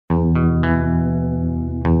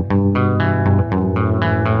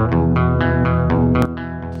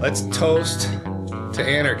Let's toast to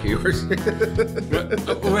anarchy. What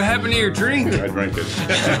happened to your drink? I drank it.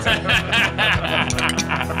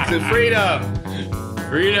 To freedom.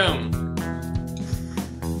 Freedom.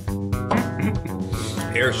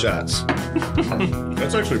 Air shots.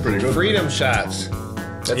 That's actually pretty good. Freedom shots.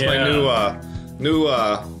 That's my new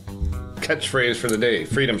catchphrase for the day.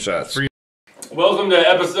 Freedom shots. Welcome to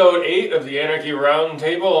episode 8 of the Anarchy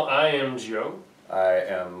Roundtable. I am Joe. I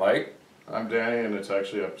am Mike. I'm Danny, and it's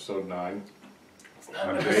actually episode 9.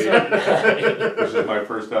 I'm Dave. This is my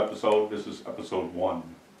first episode. This is episode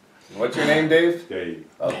 1. What's your name, Dave? Dave.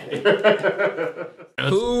 Okay.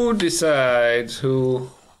 Who decides who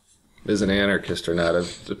is an anarchist or not?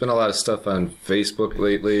 There's been a lot of stuff on Facebook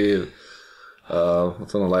lately,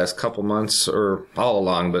 within the last couple months, or all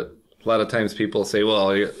along, but a lot of times people say, well,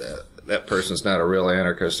 that person's not a real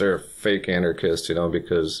anarchist, they're a fake anarchist,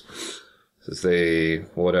 because they,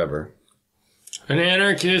 whatever. An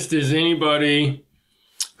anarchist is anybody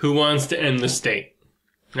who wants to end the state.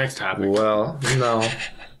 Next topic. Well, no.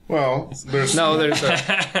 Well, there's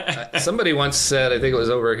somebody once said, I think it was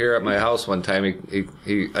over here at my house one time,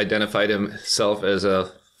 he identified himself as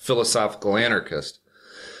a philosophical anarchist.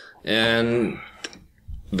 And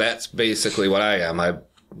that's basically what I am. I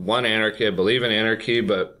want anarchy, I believe in anarchy,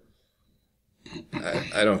 but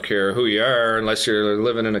I don't care who you are unless you're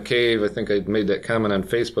living in a cave. I think I made that comment on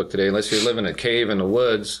Facebook today. Unless you live in a cave in the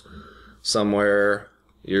woods somewhere,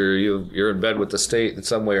 you're in bed with the state in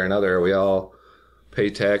some way or another. We all pay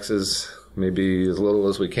taxes, maybe as little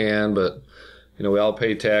as we can, but we all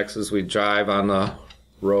pay taxes. We drive on the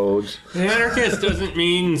roads. An anarchist doesn't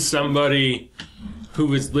mean somebody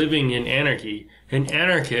who is living in anarchy. An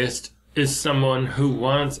anarchist is someone who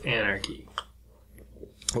wants anarchy.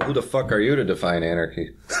 Well, who the fuck are you to define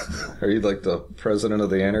anarchy? Are you like the president of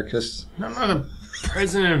the anarchists? I'm not a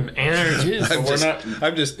president of anarchists.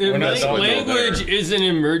 Language is an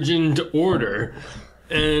emergent order.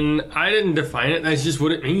 And I didn't define it. That's just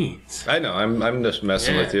what it means. I know. I'm just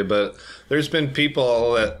messing with you. But there's been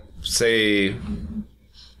people that say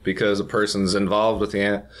because a person's involved with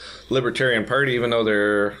the Libertarian Party, even though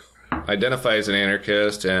they're identified as an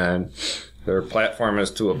anarchist and their platform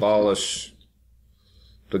is to abolish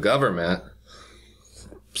the government,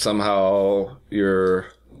 somehow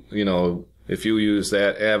you're, if you use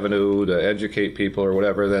that avenue to educate people or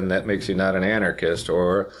whatever, then that makes you not an anarchist.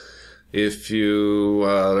 Or if you,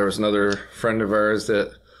 there was another friend of ours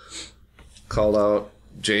that called out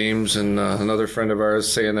James and another friend of ours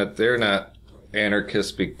saying that they're not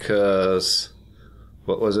anarchists because,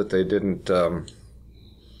 what was it, they didn't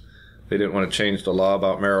want to change the law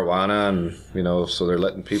about marijuana, and, so they're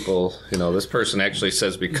letting people, this person actually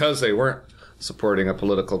says because they weren't supporting a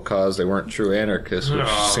political cause, they weren't true anarchists, which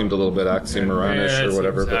seemed a little bit oxymoronish or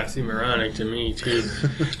whatever. It seems oxymoronic to me, too.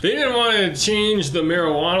 They didn't want to change the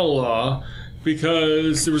marijuana law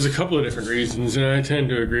because there was a couple of different reasons, and I tend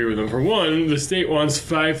to agree with them. For one, the state wants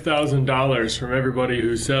 $5,000 from everybody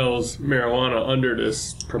who sells marijuana under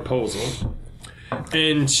this proposal.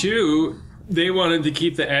 And two, they wanted to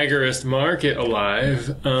keep the agorist market alive.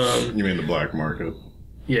 You mean the black market?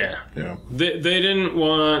 Yeah. Yeah. They didn't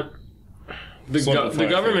want the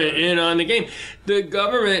government in on the game. The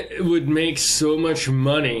government would make so much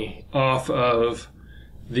money off of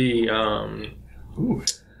the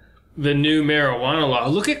new marijuana law.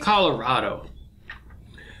 Look at Colorado.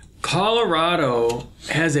 Colorado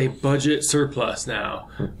has a budget surplus now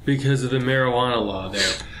because of the marijuana law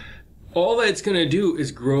there. All that's going to do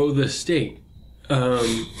is grow the state. Well,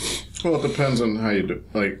 it depends on how you do.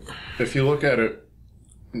 Like, if you look at it,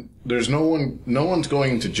 there's no one's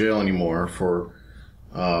going to jail anymore for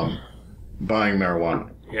buying marijuana.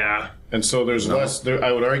 Yeah. And so there's less.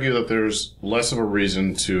 I would argue that there's less of a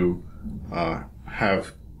reason to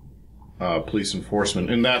have police enforcement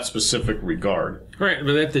in that specific regard. Right,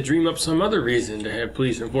 but they have to dream up some other reason to have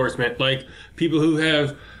police enforcement, like people who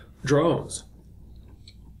have drones.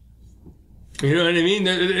 You know what I mean?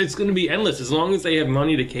 It's going to be endless. As long as they have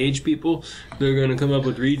money to cage people, they're going to come up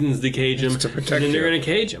with reasons to cage them, and then they're going to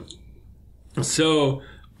cage them. So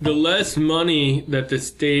the less money that the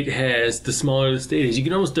state has, the smaller the state is. You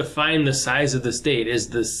can almost define the size of the state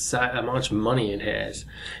as how much money it has.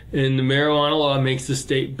 And the marijuana law makes the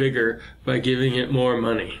state bigger by giving it more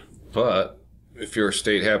money. But if your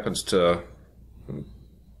state happens to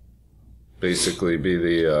basically be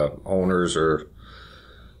the owners or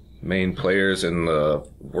main players in the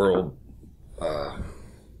world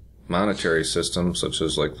monetary system, such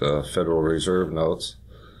as like the Federal Reserve notes,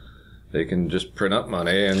 they can just print up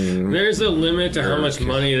money. And there's a limit to how much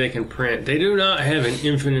money they can print. They do not have an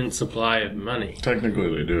infinite supply of money.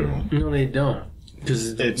 Technically they do. No, they don't.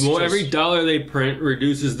 Because every dollar they print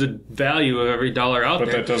reduces the value of every dollar out there.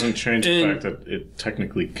 But that doesn't change the fact that it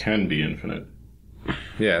technically can be infinite.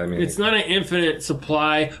 Yeah, I mean... It's not an infinite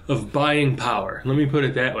supply of buying power. Let me put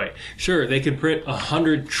it that way. Sure, they could print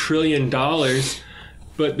 $100 trillion,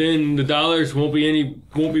 but then the dollars won't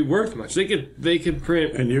be worth much. They could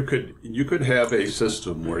print... And you could have a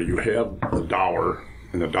system where you have the dollar,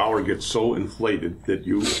 and the dollar gets so inflated that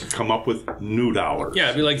you come up with new dollars. Yeah,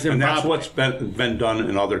 it'd be like Zimbabwe. And that's what's been done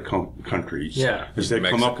in other countries. Yeah. Is they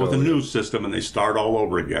come up with a new system and they start all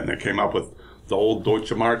over again. They came up with the old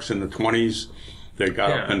Deutsche Marks in the 20s. They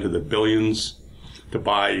got up into the billions to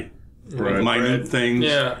buy minute things.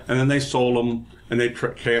 Yeah. And then they sold them and they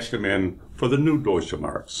cashed them in for the new Deutsche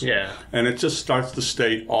Marks. Yeah. And it just starts the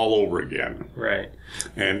state all over again. Right.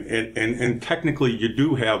 And technically you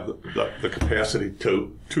do have the capacity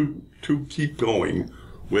to keep going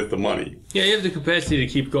with the money. Yeah, you have the capacity to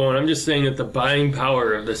keep going. I'm just saying that the buying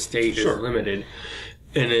power of the state is limited.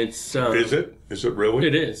 And it's... Is it? Is it really?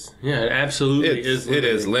 It is. Yeah, it absolutely is limited.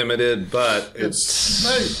 It is limited, but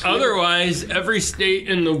it's... Otherwise, every state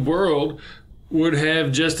in the world would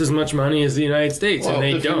have just as much money as the United States, and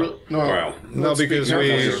they don't. No, because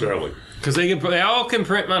Because they all can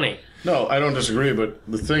print money. No, I don't disagree, but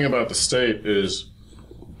the thing about the state is,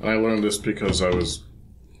 and I learned this because I was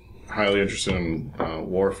highly interested in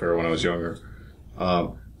warfare when I was younger,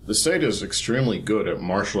 the state is extremely good at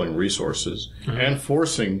marshaling resources and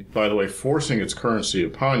forcing its currency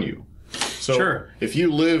upon you. So if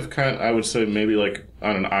you live I would say maybe like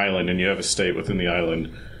on an island and you have a state within the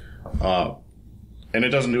island, and it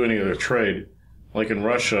doesn't do any other trade, like in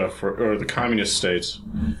Russia or the communist states,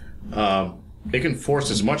 it can force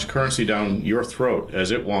as much currency down your throat as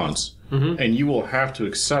it wants, and you will have to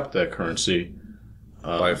accept that currency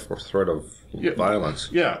by threat of violence.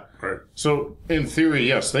 Yeah. Right. So, in theory,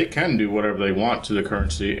 yes, they can do whatever they want to the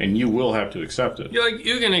currency, and you will have to accept it.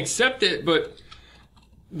 You can accept it, but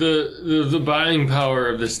the buying power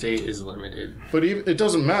of the state is limited. But it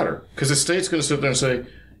doesn't matter, because the state's going to sit there and say,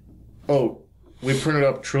 oh, we printed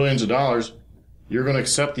up trillions of dollars, you're going to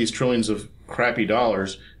accept these trillions of crappy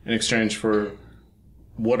dollars in exchange for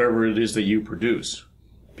whatever it is that you produce,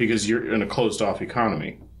 because you're in a closed-off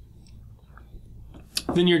economy.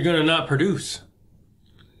 Then you're going to not produce.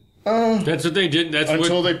 That's what they did.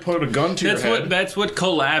 Until they put a gun to your head. That's what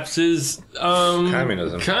collapses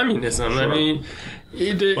communism. Sure. I mean,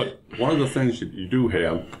 but one of the things that you do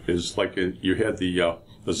have is like you had the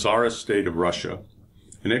Tsarist state of Russia,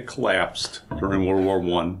 and it collapsed during World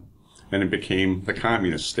War I, and it became the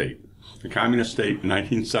communist state. The communist state in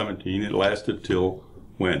 1917. It lasted till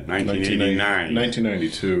when? 1989.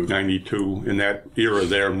 1992. 92. In that era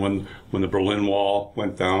there, and when the Berlin Wall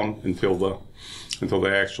went down until the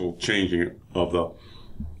actual changing of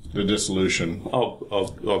the dissolution of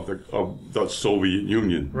the Soviet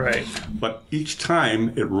Union. Right. But each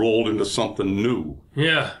time it rolled into something new.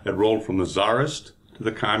 Yeah. It rolled from the Tsarist to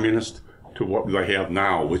the communist to what they have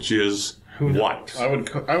now, which is what? I would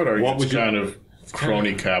argue it's kind of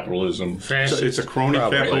crony capitalism. It's a crony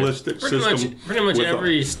capitalistic system. Pretty much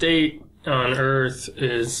every state on Earth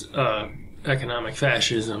is economic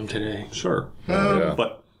fascism today. Sure.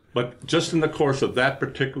 But just in the course of that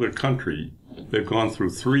particular country, they've gone through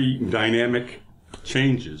 3 dynamic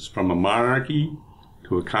changes from a monarchy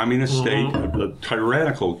to a communist state, a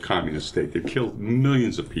tyrannical communist state that killed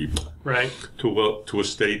millions of people, right? To a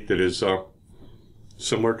state that is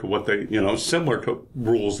similar to what similar to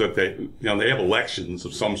rules that they have elections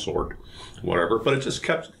of some sort, whatever. But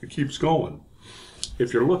it keeps going.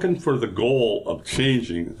 If you're looking for the goal of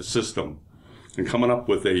changing the system and coming up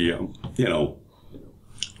with a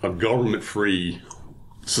government-free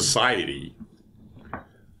society,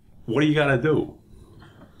 what do you got to do?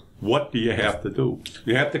 What do you have to do?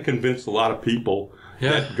 You have to convince a lot of people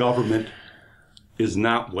that government is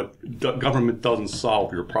not government doesn't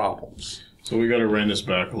solve your problems. So we got to rein this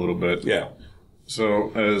back a little bit. Yeah.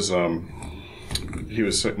 So as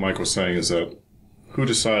Mike was saying, is that who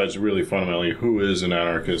decides really fundamentally who is an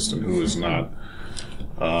anarchist and who is not?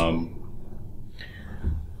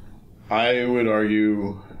 I would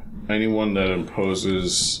argue anyone that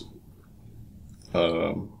imposes,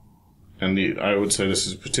 I would say this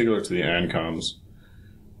is particular to the ANCOMs,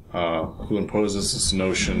 who imposes this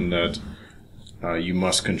notion that you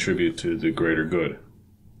must contribute to the greater good.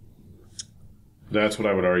 That's what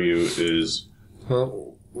I would argue is...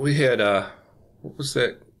 Well, we had, what was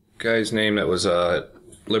that guy's name that was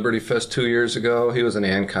Liberty Fest 2 years ago? He was an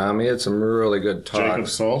ANCOM. He had some really good talks. Jacob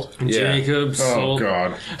Salt? Yeah. Jacob Salt. Oh,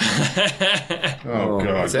 God. Oh,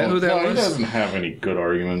 God. Is that who that was? He doesn't have any good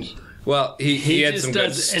arguments. Well, he had just some good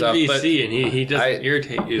does stuff, NBC but and he doesn't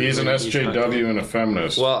irritate you. He's an when SJW and a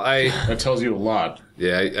feminist. well, that tells you a lot.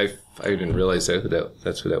 yeah, I didn't realize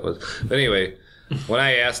that's who that was. But anyway, when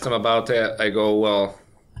I asked him about that, I go, well,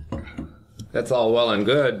 that's all well and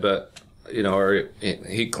good, but or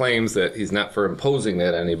he claims that he's not for imposing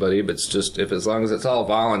that on anybody, but it's just as long as it's all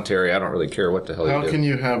voluntary, I don't really care what the hell you do. How can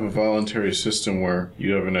you have a voluntary system where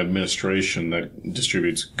you have an administration that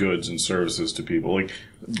distributes goods and services to people, like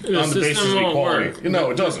on the basis of equality?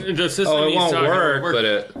 No, it doesn't. The system it won't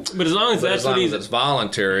work, but as long as that's what it's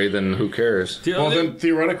voluntary, then who cares? Well, then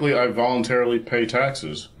theoretically, I voluntarily pay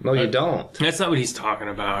taxes. No, you don't. That's not what he's talking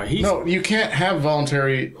about. No, you can't have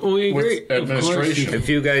voluntary with administration. If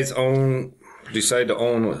you guys decide to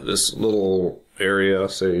own this little area,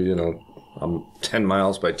 say, 10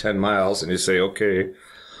 miles by 10 miles, and you say, okay,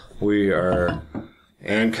 we are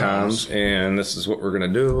ANCOMs, and this is what we're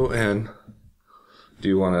going to do, and do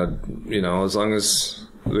you want to, as long as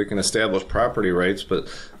we can establish property rights, but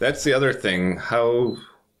that's the other thing. How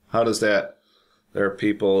does that, there are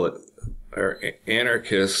people that are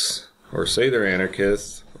anarchists, or say they're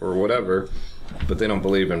anarchists, or whatever, but they don't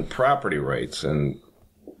believe in property rights, and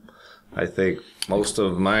I think most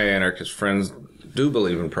of my anarchist friends do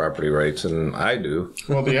believe in property rights, and I do.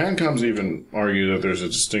 Well, the ANCOMs even argue that there's a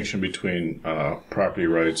distinction between property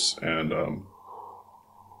rights and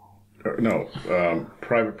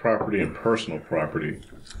private property and personal property.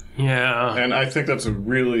 Yeah. And I think that's a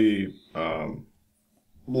really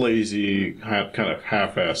lazy, kind of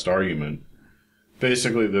half-assed argument.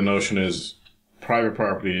 Basically, the notion is private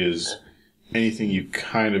property is anything you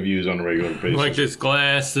kind of use on a regular basis. Like this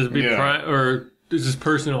glass, or this is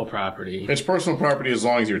personal property. It's personal property as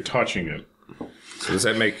long as you're touching it. So does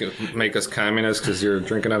that make us communists because you're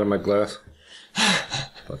drinking out of my glass?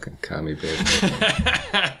 Fucking commie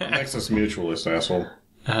bitch. Makes us mutualist, asshole.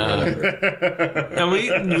 And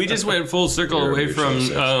we just went full circle away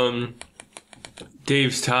from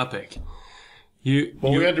Dave's topic. We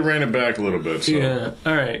had to rein it back a little bit. So. Yeah.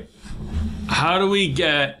 All right. How do we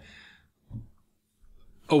get?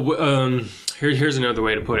 Here's another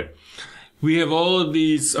way to put it. We have all of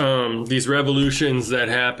these revolutions that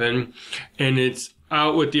happen, and it's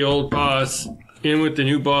out with the old boss, in with the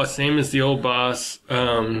new boss, same as the old boss,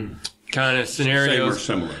 kind of scenarios.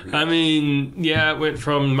 Same or similar. I mean, yeah, it went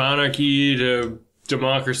from monarchy to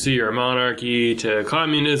democracy or monarchy to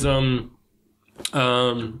communism,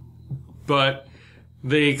 but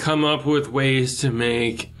they come up with ways to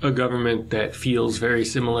make a government that feels very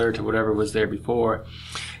similar to whatever was there before.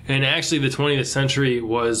 And actually, the 20th century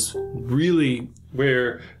was really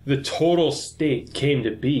where the total state came to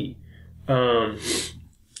be. Before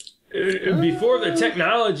the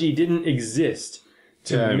technology didn't exist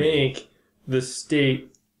to make the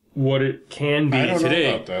state what it can be today.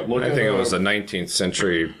 Know about that. I think it was the 19th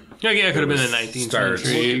century. Yeah, it could have been the 19th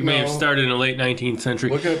century. It may have started in the late 19th century.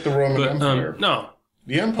 Look at the Roman Empire. No.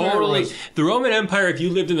 The Empire was... The Roman Empire, if you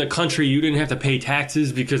lived in the country, you didn't have to pay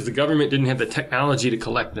taxes because the government didn't have the technology to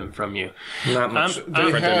collect them from you. Not much They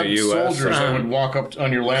different than had the U.S. soldiers that would walk up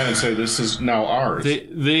on your land and say, this is now ours.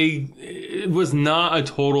 It was not a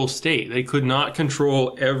total state. They could not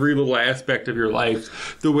control every little aspect of your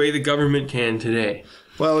life the way the government can today.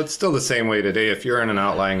 Well, it's still the same way today. If you're in an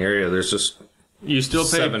outlying area, there's just... You still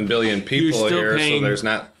pay 7 billion people here, so there's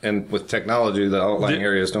not, and with technology, the outlying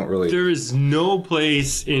areas don't really. There is no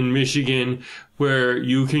place in Michigan where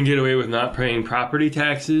you can get away with not paying property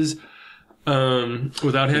taxes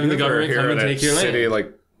without having the government come and take your land. City,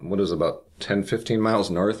 like, what is it, about 10, 15 miles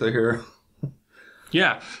north of here?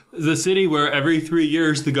 Yeah, the city where every 3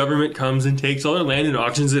 years the government comes and takes all their land and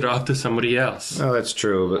auctions it off to somebody else. Oh, that's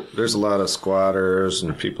true, but there's a lot of squatters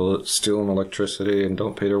and people that steal electricity and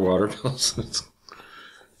don't pay their water bills.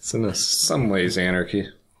 It's in some ways anarchy.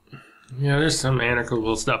 Yeah, there's some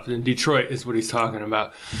anarchical stuff. In Detroit is what he's talking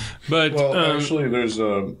about. But actually, there's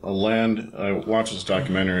a land. I watched this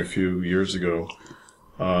documentary a few years ago.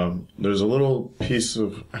 There's a little piece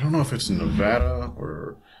of, I don't know if it's in Nevada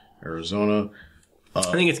or Arizona. I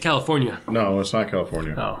think it's California. No, it's not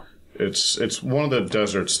California. Oh. It's one of the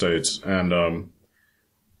desert states, and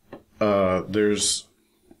there's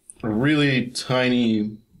a really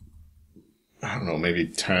tiny, I don't know, maybe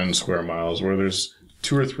 10 square miles where there's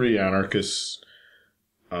 2 or 3 anarchist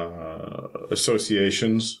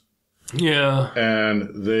associations. Yeah.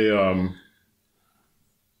 And they, I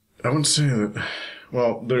wouldn't say that,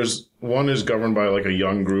 well, there's, one is governed by like a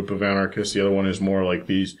young group of anarchists. The other one is more like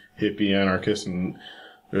these hippie anarchists. And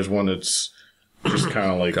there's one that's just kind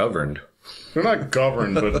of like governed. They're not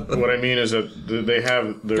governed, but what I mean is that they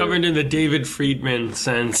have... Governed in the David Friedman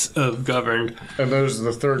sense of governed. And there's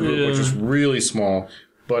the third group, which is really small.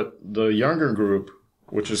 But the younger group,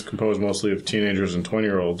 which is composed mostly of teenagers and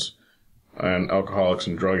 20-year-olds and alcoholics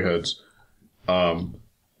and drug heads,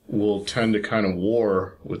 will tend to kind of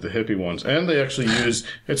war with the hippie ones. And they actually use...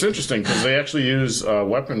 It's interesting, because they actually use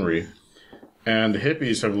weaponry. And the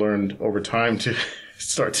hippies have learned over time to...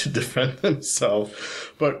 start to defend themselves.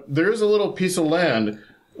 But there's a little piece of land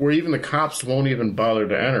where even the cops won't even bother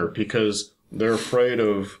to enter because they're afraid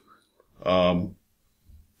of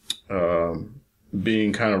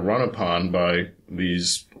being kind of run upon by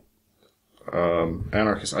these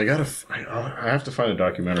anarchists. I have to find a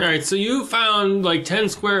documentary. All right, so you found like 10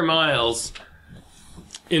 square miles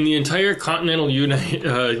in the entire continental United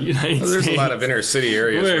States. There's a lot of inner city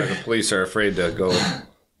areas where the police are afraid to go.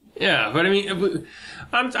 Yeah, but I mean,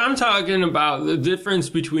 I'm talking about the difference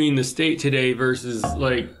between the state today versus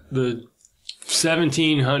like the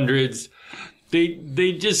 1700s.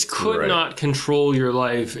 They just could not control your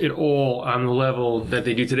life at all on the level that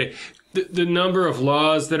they do today. The number of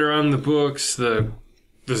laws that are on the books, the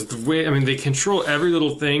way, I mean, they control every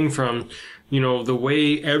little thing from, you know, the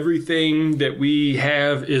way everything that we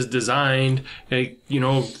have is designed. Like, you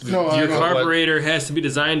know, your carburetor has to be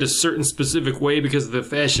designed a certain specific way because the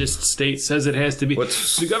fascist state says it has to be.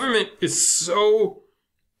 The government is so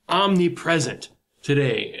omnipresent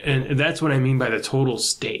today, and that's what I mean by the total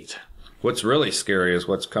state. What's really scary is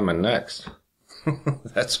what's coming next.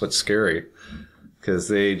 That's what's scary, because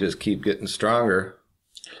they just keep getting stronger.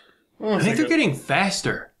 Well, I think they're getting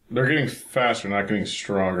faster. They're getting faster, not getting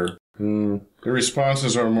stronger. The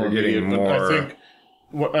responses are more immediate, but I think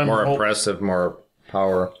more oppressive, more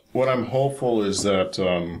power. What I'm hopeful is that,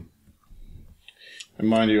 and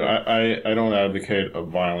mind you, I don't advocate a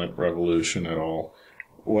violent revolution at all.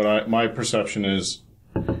 My perception is,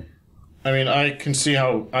 I mean, I can see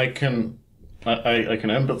how I can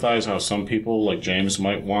empathize how some people like James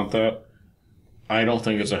might want that. I don't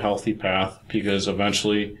think it's a healthy path because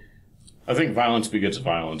eventually, I think violence begets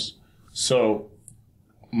violence. So,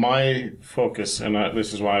 my focus, and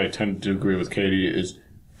this is why I tend to agree with Katie, is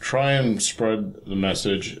try and spread the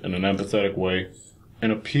message in an empathetic way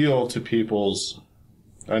and appeal to people's,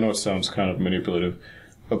 I know it sounds kind of manipulative,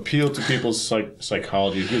 appeal to people's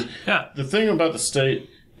psychology. Because the thing about the state,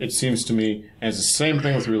 it seems to me, and it's the same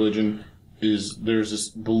thing with religion, is there's this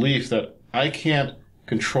belief that I can't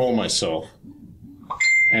control myself,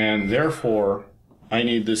 and therefore I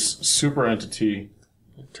need this super entity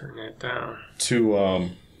turn that down to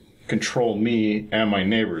control me and my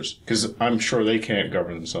neighbors, because I'm sure they can't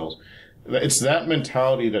govern themselves. It's that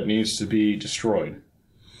mentality that needs to be destroyed.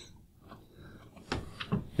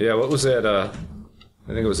 Yeah, what was that? I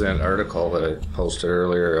think it was that article that I posted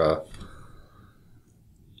earlier.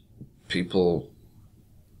 People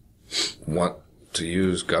want to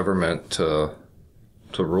use government to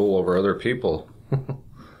rule over other people.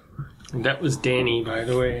 That was Danny, by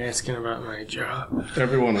the way, asking about my job.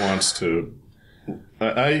 Everyone wants to.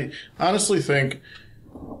 I honestly think,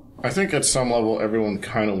 at some level everyone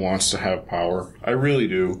kind of wants to have power. I really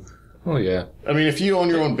do. Oh, yeah. I mean, if you own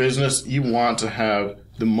your own business, you want to have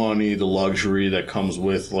the money, the luxury that comes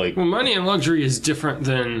with, like... Well, money and luxury is different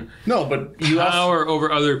than power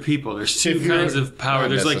over other people. There's two kinds of power.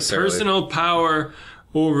 There's, like, personal power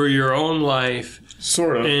over your own life.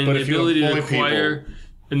 Sort of. And but the ability to acquire... People,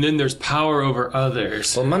 and then there's power over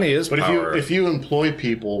others. Well, money is power. But if you employ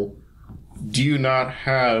people, do you not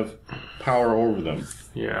have power over them?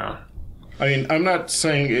 Yeah. I mean, I'm not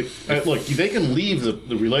saying it... Look, they can leave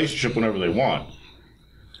the relationship whenever they want.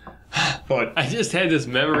 But I just had this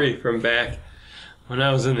memory from back when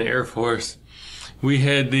I was in the Air Force. We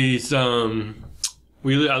had these... I lived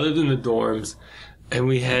in the dorms, and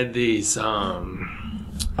we had these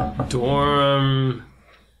dorm...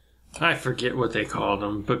 I forget what they called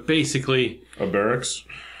them, but basically... A barracks?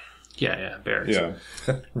 Yeah, barracks. Yeah.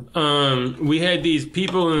 We had these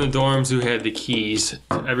people in the dorms who had the keys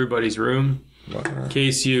to everybody's room in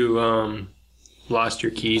case you lost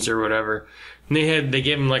your keys or whatever. And they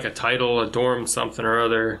gave them like a title, a dorm something or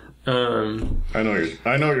other. I know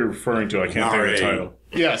what you're referring to. I can't think of the title.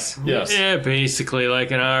 Yes. Yeah, basically like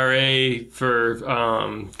an RA for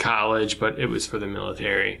college, but it was for the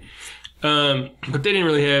military. But they didn't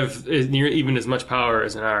really have even as much power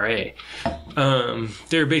as an RA.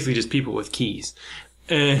 They were basically just people with keys.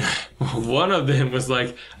 And one of them was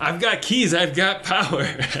like, I've got keys, I've got power.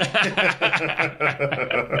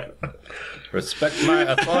 Respect my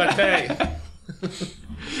authority.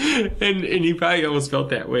 and he probably almost felt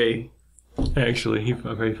that way. Actually, he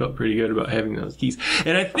probably felt pretty good about having those keys.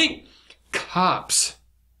 And I think cops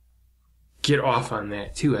get off on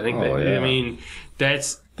that too. I think yeah. I mean,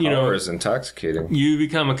 that's, Power is intoxicating. You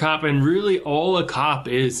become a cop, and really all a cop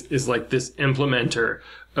is like this implementer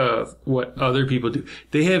of what other people do.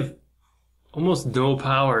 They have almost no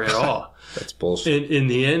power at all. That's bullshit. In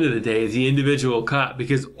the end of the day, the individual cop,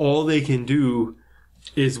 because all they can do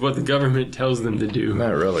is what the government tells them to do.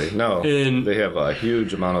 Not really. No. And they have a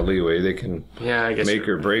huge amount of leeway. They can I guess make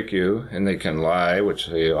or break you, and they can lie, which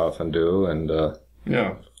they often do. And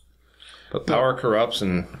Yeah. but power corrupts,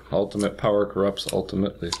 and ultimate power corrupts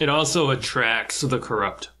ultimately. it also attracts the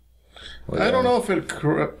corrupt. Well, I don't know if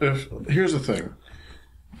here's the thing.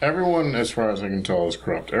 Everyone, as far as I can tell, is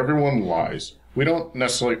corrupt. Everyone lies. We don't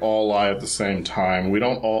necessarily all lie at the same time. We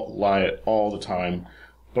don't all lie all the time.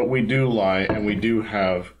 But we do lie, and we do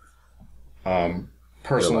have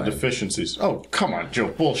personal deficiencies. Oh, come on, Joe.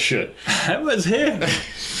 Bullshit. That was him.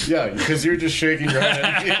 Yeah, because you're just shaking your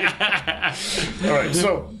head. All right,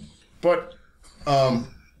 so, but,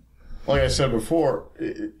 like I said before,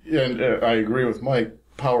 and I agree with Mike,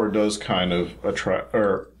 power does kind of attract,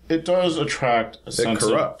 or it does attract a sense it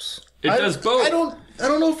corrupts. It does both. I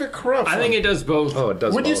don't know if it corrupts. I think it does both. Oh, it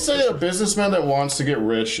does. Would you both. say a businessman that wants to get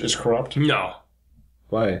rich is corrupt? No.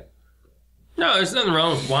 Why? No, there's nothing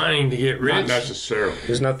wrong with wanting to get rich. Not necessarily.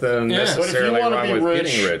 There's nothing But if you necessarily want to wrong be with rich,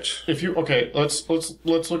 getting rich. if you let's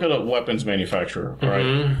look at a weapons manufacturer. All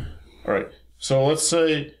right, all right. So let's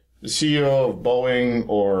say the CEO of Boeing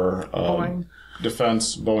or Boeing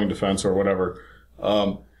Defense or whatever.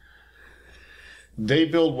 They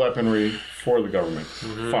build weaponry for the government.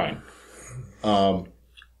 Fine.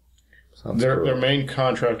 Their main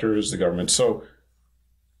contractor is the government. So,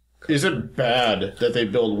 is it bad that they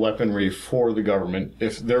build weaponry for the government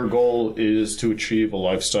if their goal is to achieve a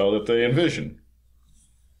lifestyle that they envision?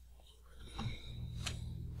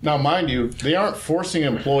 Now, mind you, they aren't forcing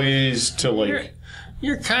employees to like.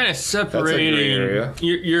 You're kind of That's a gray separating. area.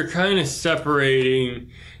 You're kind of separating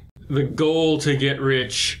the goal to get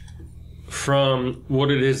rich from what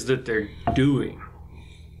it is that they're doing.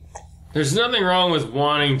 There's nothing wrong with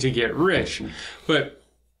wanting to get rich, but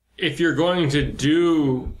if you're going to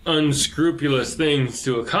do unscrupulous things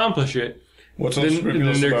to accomplish it, What's then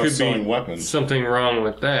unscrupulous there about could selling be weapons? something wrong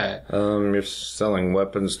with that. You're selling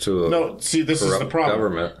weapons to a No, see, this is the corrupt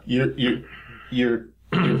problem. government. You're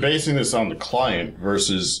basing this on the client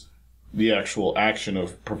versus the actual action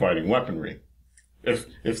of providing weaponry.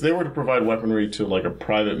 If they were to provide weaponry to like a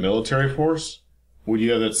private military force, would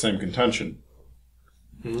you have that same contention?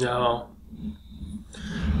 No.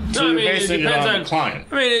 So you're basing it on the client.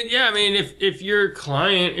 I mean, if your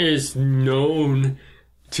client is known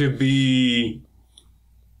to be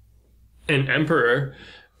an emperor,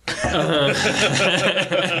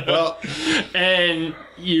 Well, and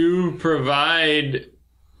you provide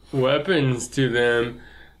weapons to them,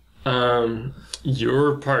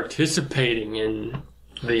 you're participating in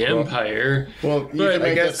the empire. Well, you But can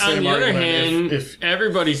make that on same the other argument hand, if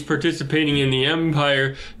everybody's participating in the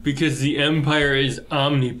empire because the empire is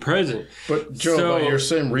omnipresent. but Joe, So, by your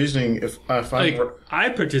same reasoning, if I'm like, I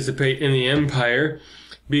participate in the empire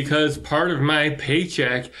because part of my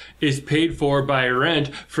paycheck is paid for by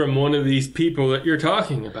rent from one of these people that you're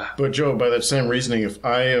talking about. But Joe, by that same reasoning, if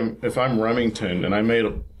I'm Remington and I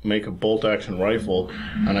make a bolt action rifle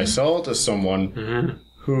and I sell it to someone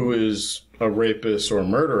who is a rapist or a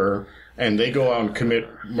murderer, and they go out and commit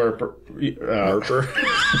murder. They go out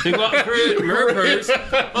and create murpers.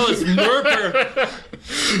 Oh, it's murper.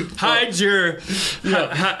 Hide your kids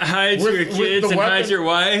and hide your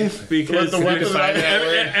wife because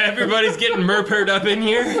everybody's getting murpered up in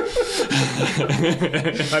here.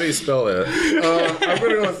 how do you spell that?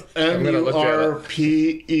 I'm going to go with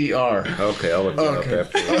MURPER. Okay, I'll look that up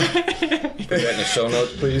after. Put that in the show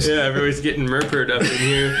notes, please. Yeah, everybody's getting murpered up in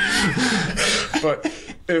here. But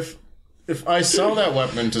if I sell that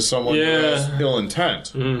weapon to someone who has ill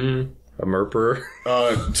intent A murderer.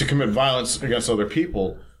 to commit violence against other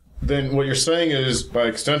people, then what you're saying is, by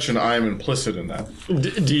extension, I am implicit in that.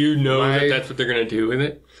 Do you know that that's what they're going to do with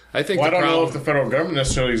it? I think Well, I the don't know problem. if the federal government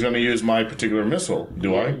necessarily is going to use my particular missile.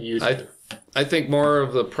 Do I? I think more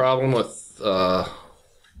of the problem with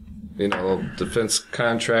defense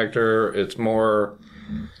contractor. It's more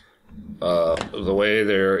the way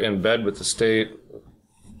they're in bed with the state.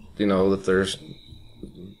 That they're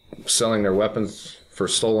selling their weapons for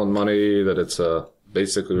stolen money. That it's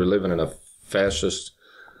basically we're living in a fascist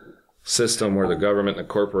system where the government and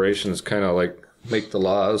the corporations kind of like make the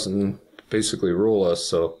laws and basically rule us.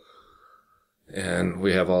 So, and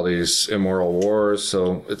we have all these immoral wars.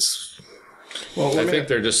 So it's. Well, I think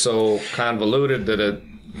they're just so convoluted that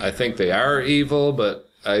I think they are evil, but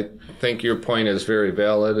I think your point is very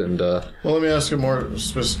valid, and well, let me ask a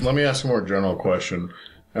more general question.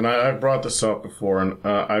 And I've brought this up before, and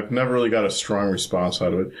I've never really got a strong response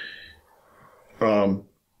out of it.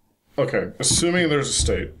 Okay, assuming there's a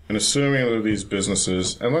state, and assuming there are these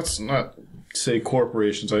businesses, and let's not say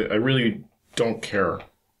corporations. I really don't care.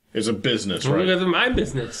 It's a business, right? Look at my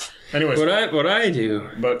business. Anyways, what I do,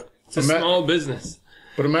 but it's a small business.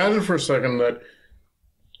 But imagine for a second that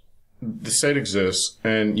the state exists,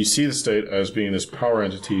 and you see the state as being this power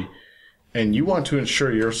entity, and you want to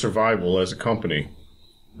ensure your survival as a company.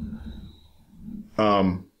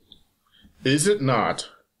 Is it not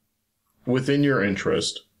within your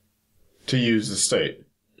interest to use the state?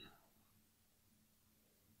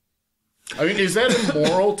 I mean, is that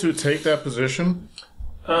immoral to take that position?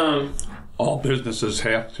 All businesses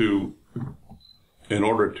have to, in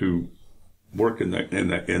order to work in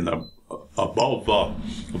the above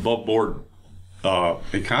board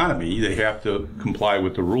economy, they have to comply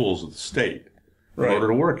with the rules of the state in order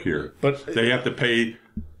to work here. But they have to pay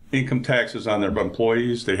income taxes on their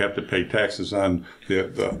employees. They have to pay taxes on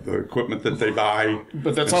the equipment that they buy.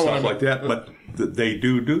 But that's all stuff like that. But they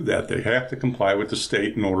do that. They have to comply with the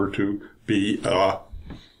state in order to be a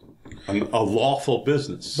lawful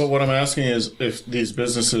business. But what I'm asking is, if these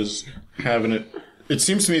businesses have it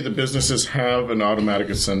seems to me the businesses have an automatic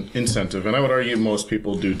incentive, and I would argue most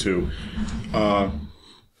people do too,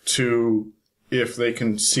 to if they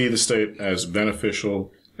can see the state as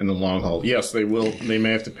beneficial in the long haul. Yes, they will. They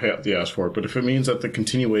may have to pay up the ass for it, but if it means that the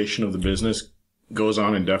continuation of the business goes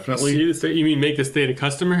on indefinitely, See the state, you mean make the state a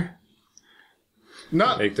customer?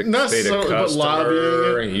 not make the necessarily, state a but customer,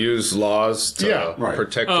 lobbying it. use laws to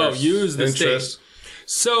protect their use the interests. state.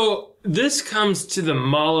 So this comes to the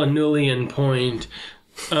Molyneuxian point.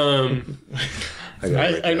 I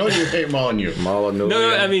know you hate Molyneux. Molyneux.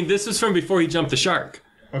 No, I mean, this is from before he jumped the shark.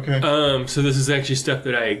 Okay. So this is actually stuff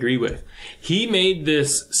that I agree with. He made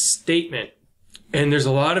this statement, and there's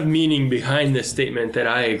a lot of meaning behind this statement that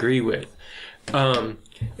I agree with. And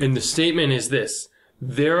the statement is this: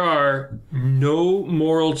 there are no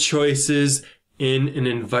moral choices in an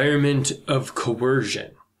environment of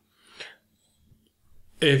coercion.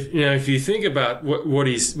 If you think about what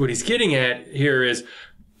he's getting at here is,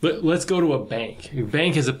 let's go to a bank. A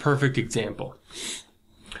bank is a perfect example.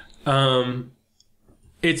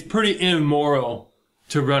 It's pretty immoral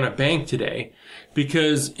to run a bank today,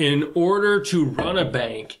 because in order to run a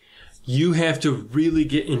bank, you have to really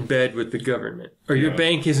get in bed with the government, or your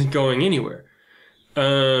bank isn't going anywhere.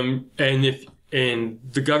 And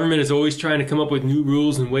the government is always trying to come up with new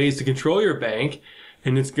rules and ways to control your bank,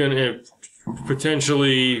 and it's going to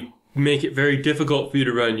potentially make it very difficult for you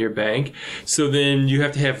to run your bank. So then you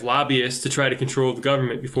have to have lobbyists to try to control the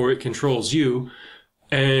government before it controls you.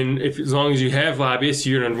 And as long as you have lobbyists,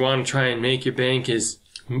 you're going to want to try and make your bank as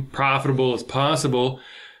profitable as possible.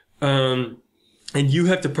 And you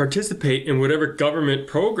have to participate in whatever government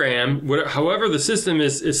program, however the system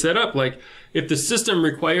is set up. Like, if the system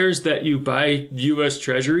requires that you buy U.S.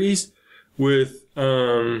 treasuries with,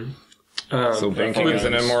 so banking is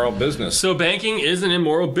an immoral business. So banking is an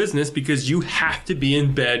immoral business because you have to be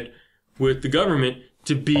in bed with the government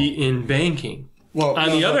to be in banking. Well, on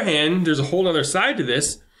the other hand, there's a whole other side to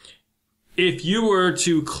this. If you were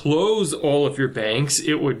to close all of your banks,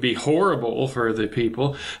 it would be horrible for the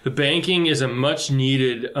people. The banking is a much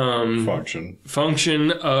needed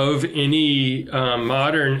function of any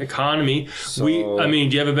modern economy. So, do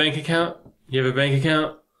you have a bank account? You have a bank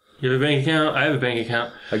account? You have a bank account? I have a bank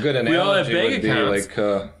account. A good analogy we all have bank would accounts. Be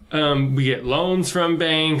like... we get loans from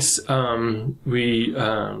banks. We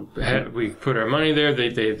put our money there.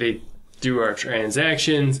 They do our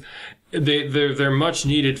transactions. They're much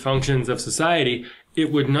needed functions of society.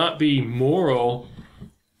 It would not be moral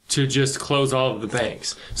to just close all of the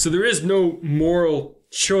banks. So there is no moral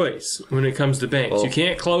choice when it comes to banks. Well, you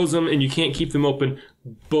can't close them and you can't keep them open.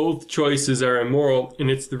 Both choices are immoral,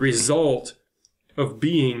 and it's the result of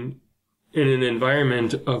being in an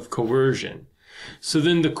environment of coercion. So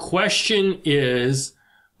then the question is,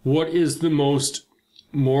 what is the most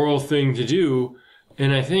moral thing to do?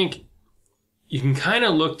 And I think you can kind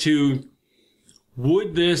of look to,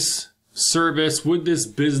 would this service, would this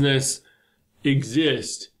business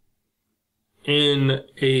exist in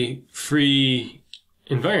a free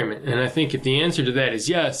environment? And I think if the answer to that is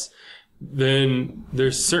yes, then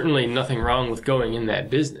there's certainly nothing wrong with going in that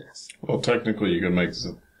business. Well, technically, you can make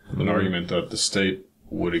an argument that the state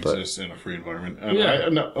would exist in a free environment.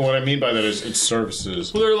 And what I mean by that is it's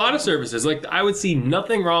services. Well, there are a lot of services. Like, I would see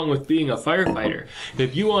nothing wrong with being a firefighter.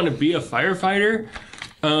 If you want to be a firefighter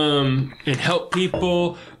and help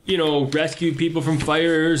people, rescued people from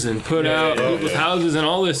fires and put out people's houses and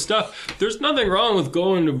all this stuff. There's nothing wrong with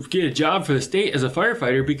going to get a job for the state as a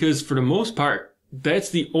firefighter because for the most part, that's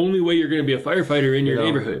the only way you're going to be a firefighter in your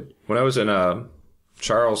neighborhood. When I was in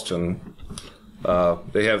Charleston,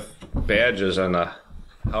 they have badges on the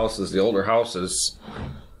houses, the older houses,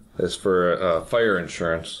 is for fire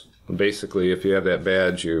insurance. Basically, if you have that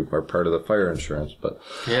badge, you are part of the fire insurance. But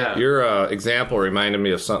your example reminded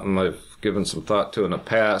me of something I've given some thought to in the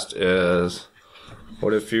past is,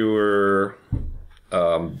 what if you were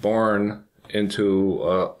born into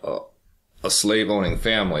a slave-owning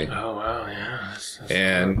family? Oh, wow, yeah.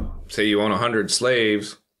 And say you own 100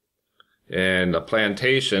 slaves and a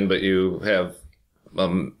plantation, but you have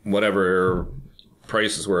whatever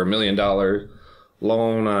prices were, $1 million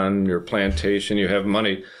loan on your plantation, you have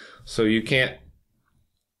money. So you can't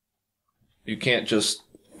just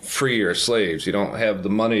free your slaves. You don't have the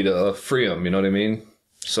money to free them, you know what I mean?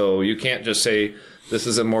 So you can't just say, this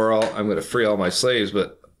is immoral, I'm going to free all my slaves,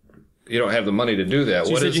 but you don't have the money to do that.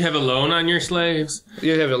 So you said you have a loan on your slaves?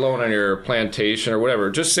 You have a loan on your plantation or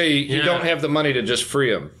whatever. Just say you don't have the money to just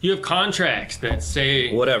free them. You have contracts that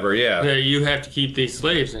say... Whatever, yeah. That you have to keep these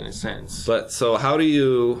slaves in a sense. But so how do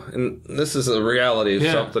you... And this is a reality of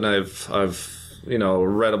something I've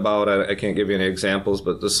read about. I can't give you any examples,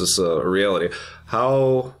 but this is a reality.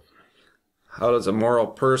 How does a moral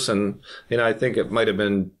person, I think it might have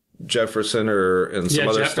been Jefferson and some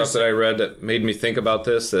other stuff that I read that made me think about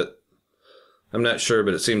this, that I'm not sure,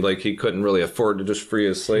 but it seemed like he couldn't really afford to just free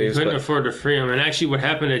his slaves. He couldn't afford to free them. And actually what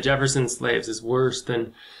happened to Jefferson's slaves is worse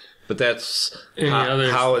than... But that's...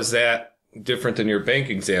 How is that different than your bank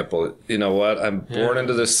example? You know what? I'm born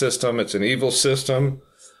into this system. It's an evil system.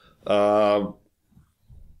 I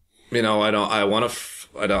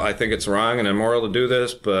think it's wrong and immoral to do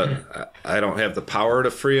this, but I don't have the power to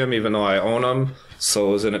free them, even though I own them.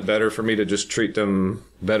 So isn't it better for me to just treat them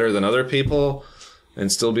better than other people and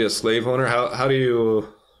still be a slave owner? How do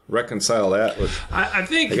you reconcile that with? I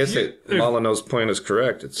guess Molyneux's point is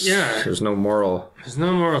correct. There's no moral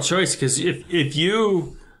choice, because if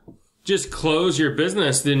you just close your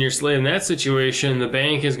business, then you're slave in that situation. The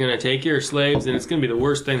bank is going to take your slaves, and it's going to be the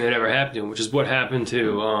worst thing that ever happened to them, which is what happened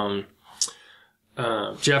to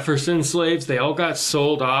Jefferson's slaves. They all got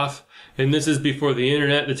sold off, and this is before the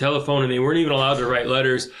internet, the telephone, and they weren't even allowed to write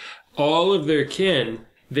letters. All of their kin,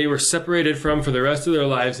 they were separated from for the rest of their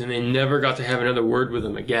lives, and they never got to have another word with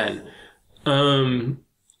them again.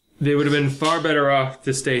 They would have been far better off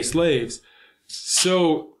to stay slaves.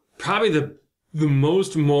 So probably the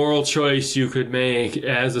most moral choice you could make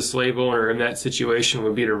as a slave owner in that situation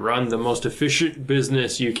would be to run the most efficient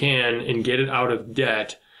business you can and get it out of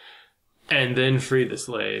debt, and then free the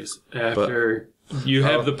slaves after you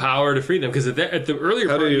have the power to free them. Because at the earlier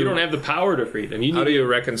part, you don't have the power to free them. How do you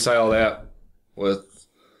reconcile that with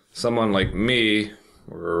someone like me,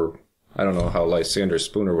 or I don't know how Lysander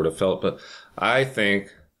Spooner would have felt, but I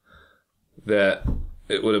think that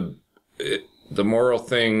it would have... the moral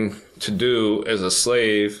thing to do as a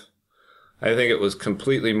slave, I think it was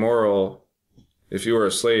completely moral if you were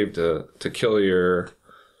a slave to kill your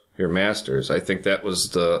masters. I think that was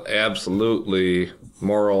the absolutely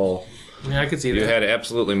moral... Yeah, I could see that. You had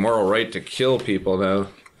absolutely moral right to kill people. Now,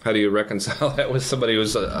 how do you reconcile that with somebody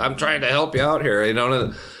who's, I'm trying to help you out here?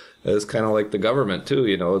 It's kind of like the government too.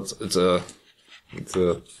 It's a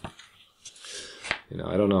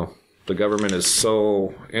I don't know. The government is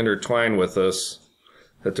so intertwined with us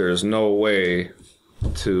that there is no way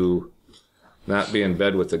to not be in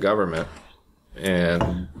bed with the government.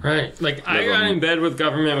 And right, like I got in bed with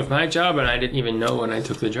government with my job, and I didn't even know when I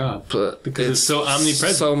took the job because it's so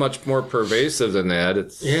omnipresent, so much more pervasive than that.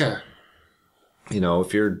 It's if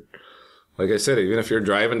you're, like I said, even if you're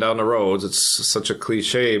driving down the roads, it's such a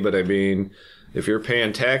cliche, but I mean, if you're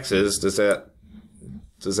paying taxes, does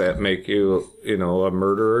that make you a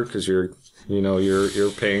murderer because you're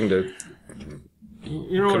paying to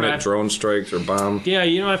commit drone strikes or bomb? Yeah,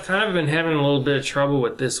 I've kind of been having a little bit of trouble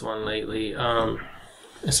with this one lately.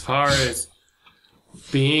 As far as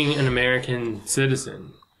being an American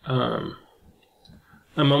citizen, I'm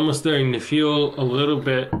almost starting to feel a little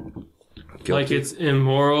bit guilty. Like it's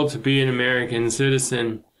immoral to be an American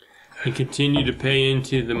citizen and continue to pay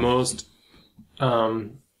into the most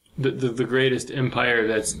the greatest empire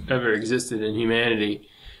that's ever existed in humanity,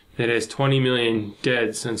 that has 20 million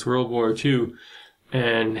dead since World War II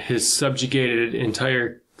and has subjugated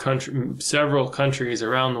entire several countries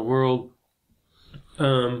around the world.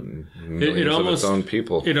 It almost, of its own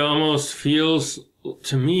people. It almost feels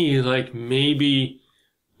to me like maybe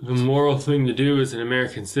the moral thing to do as an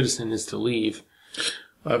American citizen is to leave.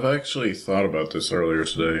 I've actually thought about this earlier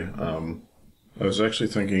today. I was actually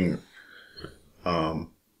thinking, now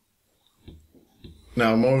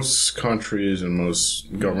most countries and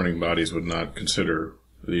most governing bodies would not consider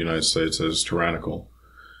the United States as tyrannical.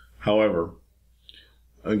 However,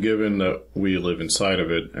 given that we live inside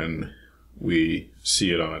of it and we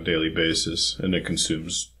see it on a daily basis and it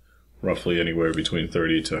consumes roughly anywhere between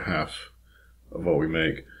 30 to half of what we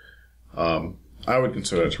make, I would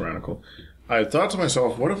consider it tyrannical. I thought to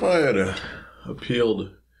myself, what if I had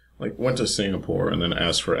appealed, like went to Singapore and then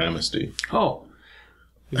asked for amnesty? Oh,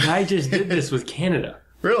 the guy just did this with Canada.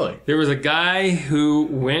 Really? There was a guy who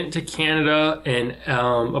went to Canada and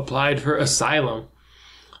applied for asylum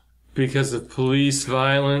because of police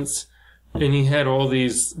violence, and he had all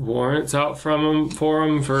these warrants out for him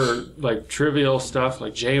for like trivial stuff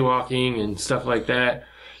like jaywalking and stuff like that,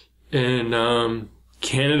 and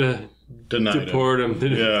Canada deported him to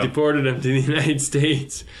the United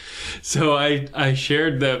States. So I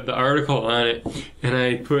shared the article on it, and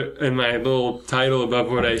I put in my little title above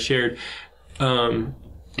what I shared,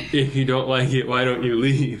 if you don't like it, why don't you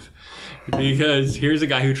leave? Because here's a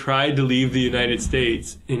guy who tried to leave the United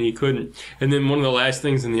States and he couldn't. And then one of the last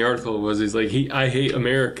things in the article was he's like, I hate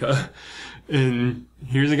America. And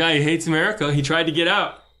here's a guy who hates America. He tried to get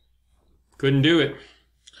out. Couldn't do it.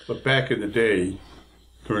 But back in the day,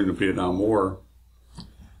 during the Vietnam War,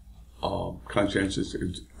 conscientious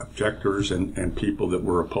objectors and people that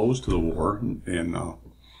were opposed to the war and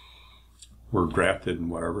were drafted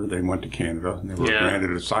and whatever, they went to Canada and they were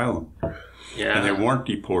granted asylum. Yeah. And they weren't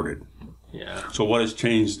deported. Yeah. So what has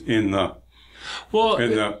changed in the 40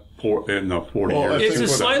 years? It's a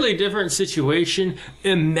slightly different situation.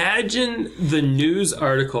 Imagine the news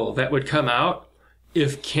article that would come out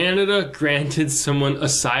if Canada granted someone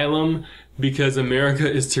asylum because America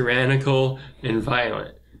is tyrannical and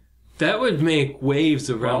violent. That would make waves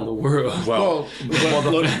around the world. Well,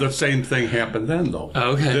 the same thing happened then, though.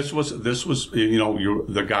 Okay. This was the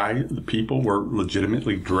people were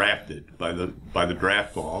legitimately drafted by the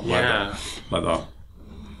draft law, by the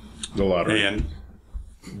lottery, and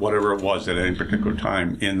whatever it was at any particular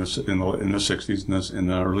time in the 60s and in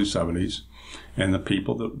the early 70s, and the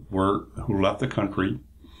people who left the country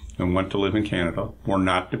and went to live in Canada were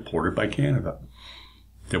not deported by Canada.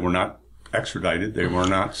 They were not extradited. They were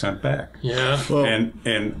not sent back. Yeah. Well, and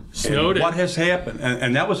what has happened?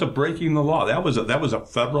 And that was a breaking the law. That was a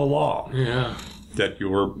federal law. Yeah. That you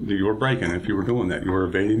were breaking. If you were doing that, you were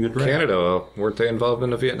evading the draft. Canada, weren't they involved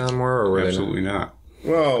in the Vietnam War, or were Absolutely not?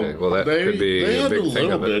 Well, that could be they a had big a thing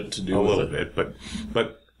little of it. bit to do A with little it. bit,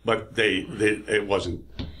 but it wasn't.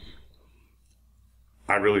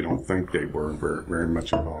 I really don't think they were very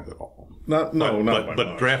much involved at all. Not by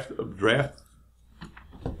much. draft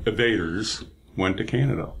evaders went to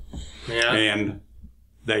Canada. Yeah. And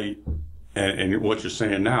and what you're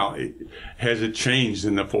saying now, has it changed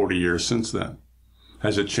in the 40 years since then?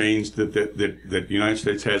 Has it changed that the United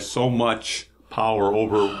States has so much power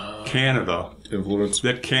over Canada, Influence,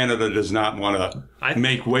 that Canada does not want to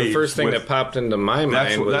make waves? The first thing that popped into my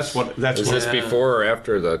mind was this before or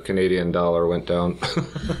after the Canadian dollar went down?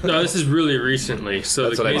 No, this is really recently. So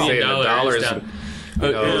That's the what I'm Canadian saying. The dollar is dollars. down.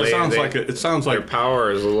 It sounds like their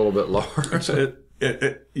power is a little bit lower.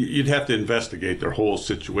 You'd have to investigate their whole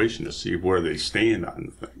situation to see where they stand on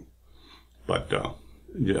the thing. But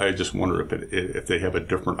I just wonder if they have a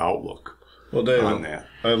different outlook. Well, Dave, on that.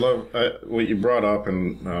 I love what you brought up,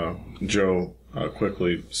 and Joe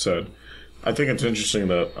quickly said. I think it's interesting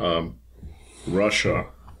that Russia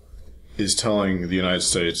is telling the United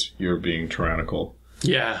States you're being tyrannical.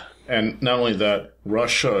 Yeah. And not only that,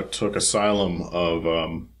 Russia took asylum of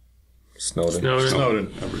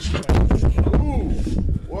Snowden. Ooh,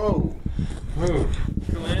 whoa.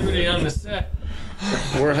 Calamity on the set.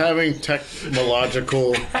 We're having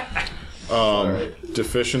technological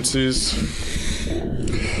deficiencies,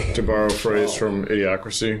 to borrow a phrase from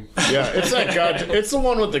Idiocracy. Yeah, it's the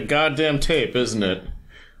one with the goddamn tape, isn't it?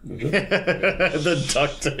 The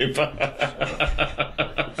duct tape.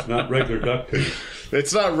 It's not regular duct tape.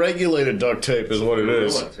 It's not regulated duct tape, is what it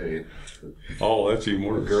is. Tape. Oh, that's even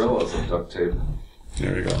more. Gorilla's a duct tape.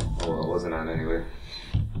 There you go. Oh, well, it wasn't on anyway.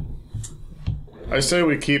 I say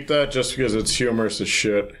we keep that just because it's humorous as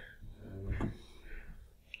shit.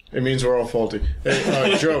 It means we're all faulty.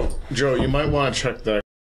 Hey, Joe, you might want to check that.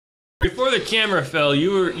 Before the camera fell,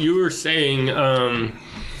 you were saying,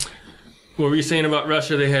 what were you saying about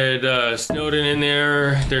Russia? They had Snowden in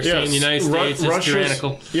there. They're saying the United States is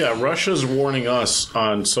tyrannical. Yeah, Russia's warning us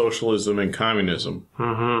on socialism and communism.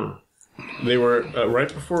 Mm-hmm. They were,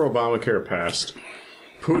 right before Obamacare passed,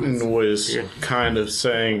 Putin was kind of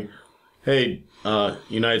saying, hey,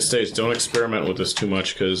 United States, don't experiment with this too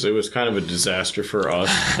much because it was kind of a disaster for us.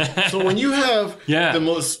 So when you have the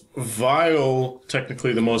most vile,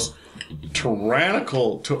 technically the most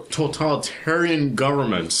tyrannical, totalitarian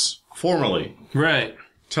governments, formerly, right,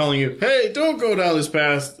 telling you, hey, don't go down this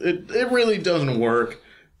path, it really doesn't work.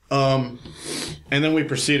 And then we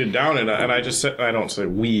proceeded down it, and I just said, I don't say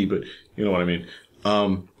we, but you know what I mean.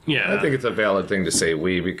 I think it's a valid thing to say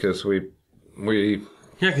we because we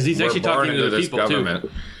because he's actually talking to the people government.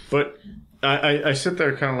 Too. But I sit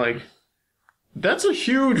there kind of like, that's a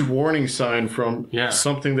huge warning sign from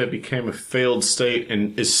something that became a failed state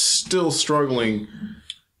and is still struggling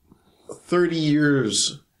 30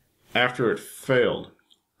 years after it failed.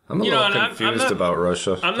 I'm a little confused about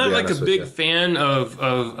Russia. I'm not like a big fan of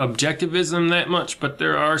objectivism that much, but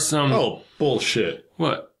there are some... Oh, bullshit.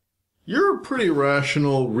 What? You're a pretty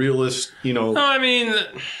rational, realist, No, I mean...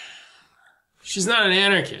 She's not an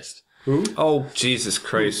anarchist. Who? Oh, Jesus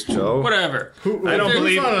Christ, Joe. Whatever. I don't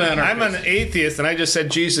believe... I'm an atheist, and I just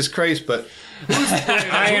said Jesus Christ, but...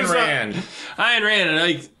 Ayn Rand. Ayn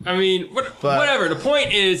Rand, whatever. The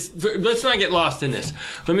point is... Let's not get lost in this.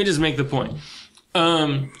 Let me just make the point.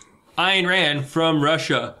 Ayn Rand from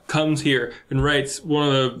Russia comes here and writes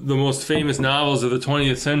one of the most famous novels of the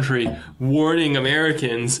 20th century, warning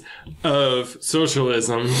Americans of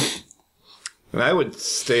socialism. And I would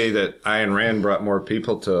say that Ayn Rand brought more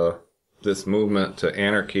people to this movement, to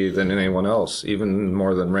anarchy, than anyone else, even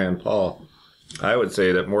more than Rand Paul. I would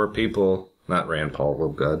say that more people, not Rand Paul, oh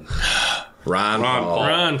God,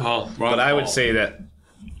 Ron Paul. But I would say that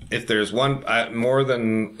if there's one, more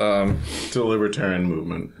than... to the libertarian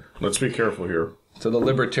movement. Let's be careful here. To the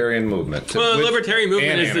libertarian movement. The libertarian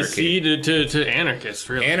movement is the seed to anarchists,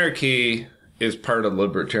 really. Anarchy is part of the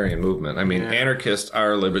libertarian movement. I mean, anarchists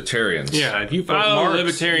are libertarians. Yeah, if you follow the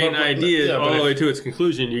libertarian idea all the way to its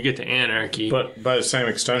conclusion, you get to anarchy. But by the same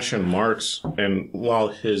extension, Marx, and while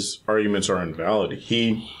his arguments are invalid,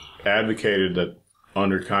 he advocated that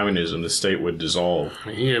under communism, the state would dissolve.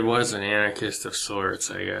 He was an anarchist of sorts,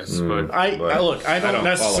 I guess. But I don't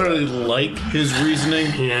necessarily like his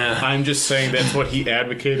reasoning. Yeah. I'm just saying that's what he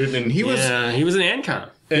advocated, and he was an ANCOM.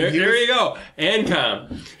 There you go,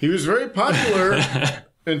 ANCOM. He was very popular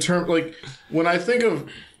in terms, like, when I think of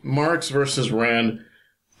Marx versus Rand,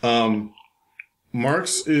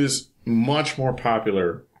 Marx is much more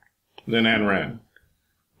popular than Ayn Rand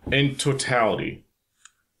in totality.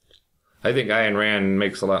 I think Ayn Rand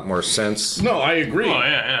makes a lot more sense. No, I agree. Oh,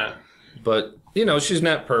 yeah. But, she's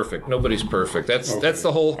not perfect. Nobody's perfect. That's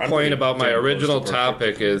the whole point about my original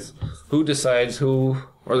topic is who decides who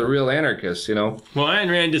are the real anarchists, Well,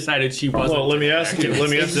 Ayn Rand decided she wasn't. Well, let me ask you.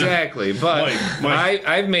 Exactly. But Mike.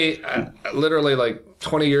 I've made, literally like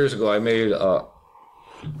 20 years ago, I made a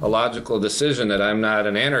logical decision that I'm not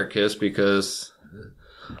an anarchist because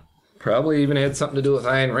probably even had something to do with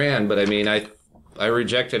Ayn Rand. But, I mean, I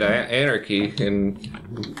rejected anarchy, and,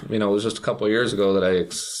 it was just a couple of years ago that I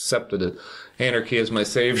accepted anarchy as my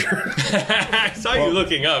savior. I saw you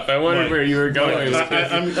looking up. I wondered where you were going.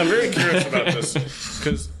 I'm very curious about this,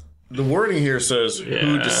 because the wording here says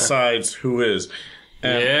who decides who is.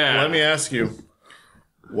 And let me ask you,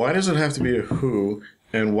 why does it have to be a who,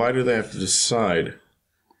 and why do they have to decide?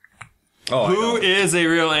 Who is a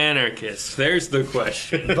real anarchist? There's the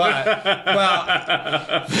question. But,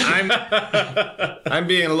 I'm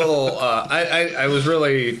being a little, I was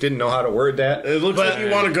really, didn't know how to word that. It looks like you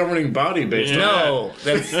want a governing body based on No,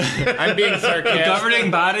 I'm being sarcastic. The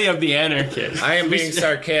governing body of the anarchists. I am being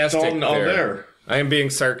sarcastic there. I am being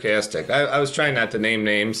sarcastic. I was trying not to name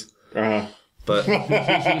names. But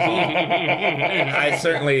I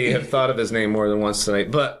certainly have thought of his name more than once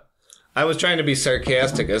tonight. But I was trying to be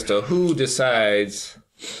sarcastic as to who decides,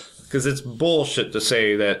 because it's bullshit to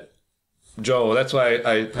say that Joe. That's why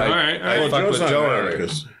I fucked with Joe earlier.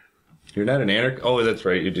 You're not an anarchist? Oh, that's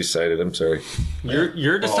right. You decided. I'm sorry.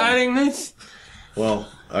 You're deciding this?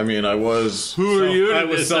 Well, I mean, I was. Who are you to I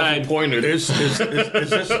was decide? self-appointed. Is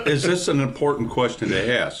this an important question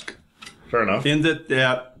to ask? Fair enough. In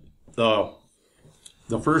that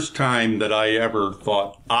the first time that I ever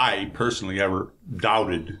thought, I personally ever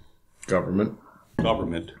doubted Government.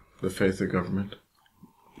 The faith of government.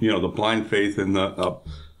 The blind faith in the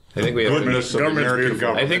I think we have goodness of American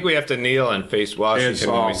government. I think we have to kneel and face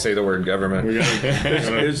Washington when we say the word government.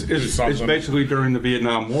 It's basically during the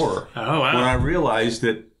Vietnam War. Oh, wow. When I realized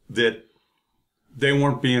that they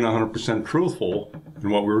weren't being 100% truthful in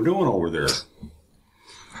what we were doing over there.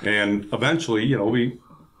 And eventually, we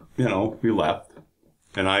left.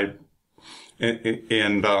 And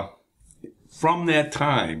from that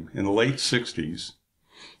time in the late 60s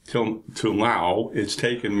till now, it's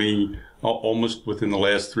taken me almost within the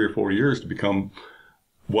last 3 or 4 years to become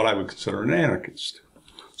what I would consider an anarchist.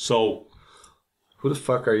 So, who the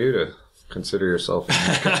fuck are you to consider yourself an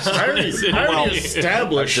anarchist? I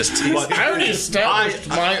already established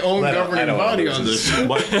my own governing body on this. I don't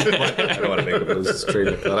want to make a loose train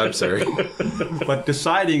of thought. I'm sorry. But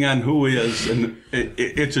deciding on who is, and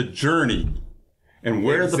it's a journey. And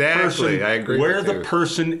where Exactly, I agree where with the you.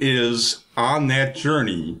 person is on that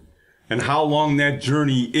journey, and how long that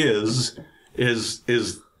journey is.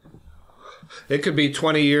 It could be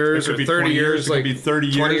 20 years It could or be 30 20 years. it could be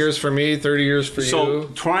 30 20 years. years for me, 30 years for So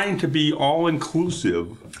you. trying to be all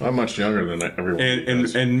inclusive I'm much younger than everyone.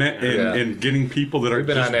 and getting people that are We've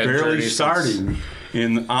been just on that barely journey starting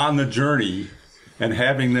on the journey and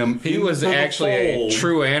having them. He was actually a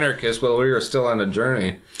true anarchist while we were still on the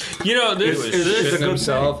journey. You know, He was shitting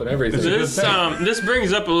himself and everything. This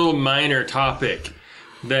brings up a little minor topic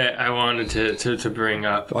that I wanted to bring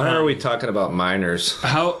up. Why are we talking about minors?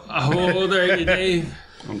 How old are you, Dave?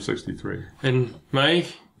 I'm 63. And Mike?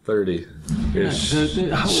 30.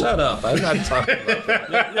 How- Shut up. I'm not talking about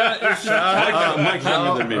that. Mike's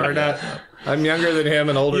younger than me. Or not. I'm younger than him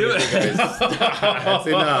and older than you guys. That's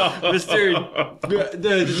enough.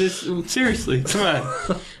 Seriously, come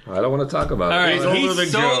on. I don't want to talk about All it. right,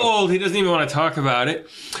 he's so old he doesn't even want to talk about it.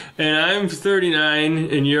 And I'm 39,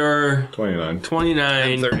 and you're 29.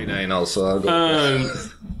 29. I'm 39 also. I'll go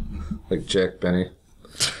like Jack Benny.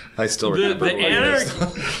 I still remember The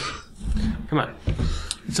anarchy. Come on.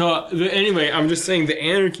 So anyway, I'm just saying the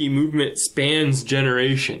anarchy movement spans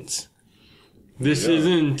generations. This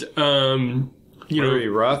isn't, Murray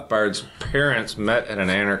Rothbard's parents met at an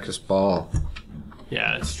anarchist ball.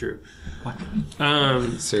 Yeah, that's true.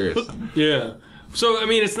 Serious. Yeah. So, I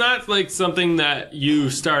mean, it's not like something that you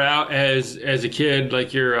start out as a kid,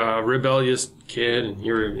 like you're a rebellious kid and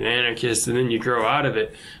you're an anarchist, and then you grow out of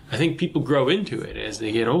it. I think people grow into it as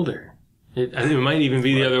they get older. I think it might even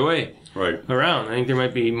be the other way around. I think there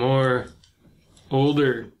might be more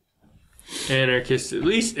older anarchists, at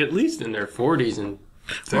least in their 40s and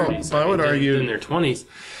 30s. Well, I would argue in their 20s.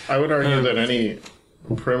 I would argue that any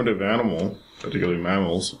primitive animal, particularly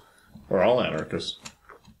mammals, are all anarchists.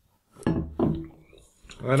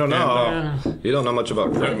 I don't know. You don't know much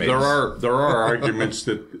about primates. There are arguments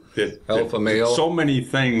that Alpha male. so many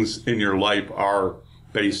things in your life are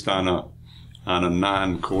based on a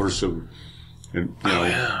non-coercive, and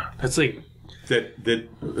That's like that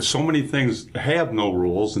so many things have no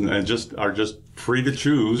rules and are just free to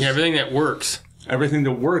choose. everything that works. Everything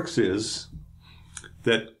that works is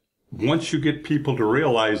that once you get people to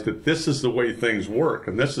realize that this is the way things work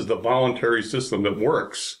and this is the voluntary system that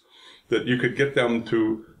works, that you could get them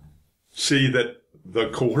to see that the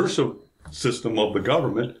coercive system of the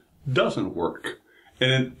government doesn't work.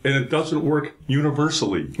 And it doesn't work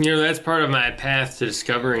universally. You know, that's part of my path to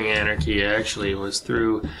discovering anarchy, actually, was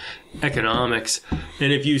through economics.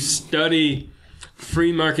 And if you study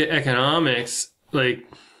free market economics, like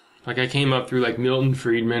I came up through like Milton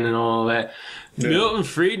Friedman and all that. Yeah. Milton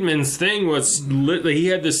Friedman's thing was, he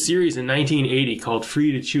had this series in 1980 called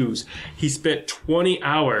Free to Choose. He spent 20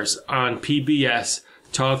 hours on PBS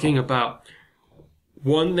talking about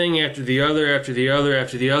one thing after the other, after the other,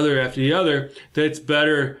 after the other, after the other, that's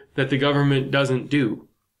better that the government doesn't do.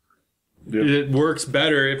 Yep. It works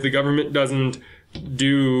better if the government doesn't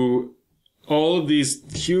do all of these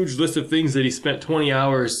huge list of things that he spent 20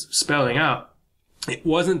 hours spelling out. It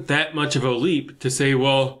wasn't that much of a leap to say,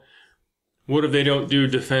 well, what if they don't do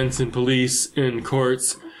defense and police and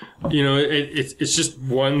courts? You know, it's just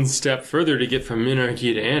one step further to get from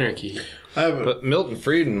minarchy to anarchy. But Milton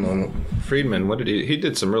Friedman, what did he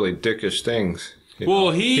did some really dickish things.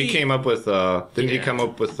 Well, he came up with he come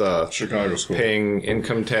up with Chicago School paying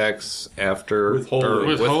income tax after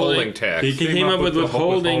withholding tax. He came up with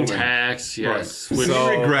withholding tax, yes. Right.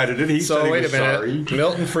 He regretted it. He said wait he was a minute. sorry.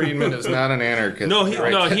 Milton Friedman is not an anarchist. No, he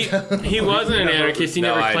wasn't an anarchist. He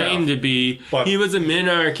never claimed to be. But he was a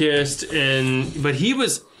minarchist, but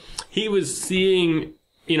he was seeing,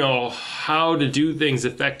 you know, how to do things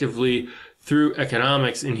effectively through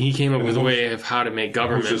economics, and he came up with a way of how to make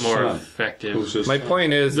government more effective. My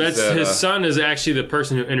point is that his son is actually the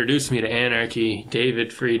person who introduced me to anarchy,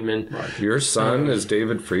 David Friedman. Right. Your son is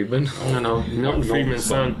David Friedman? No, Milton Friedman's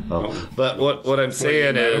son. Oh. But what I'm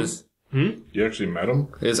saying is... You actually met him?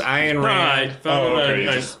 Is Ayn Rand...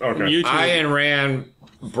 okay. Ayn Rand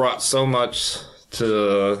brought so much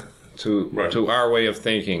to our way of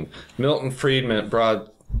thinking. Milton Friedman brought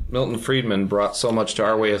so much to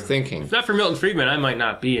our way of thinking. If not for Milton Friedman, I might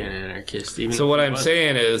not be an anarchist. So what I'm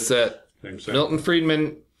saying is that Milton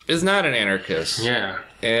Friedman is not an anarchist. Yeah.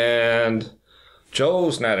 And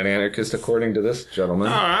Joe's not an anarchist, according to this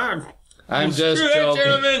gentleman. I'm just joking.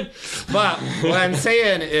 Gentleman. But what I'm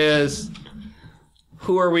saying is,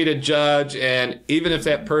 who are we to judge? And even if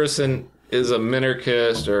that person is a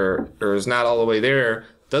minarchist or is not all the way there,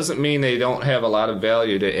 doesn't mean they don't have a lot of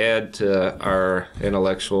value to add to our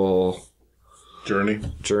intellectual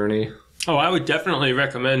journey. Oh, I would definitely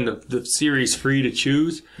recommend the series Free to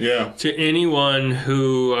Choose. Yeah. To anyone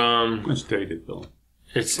who It's dated, though.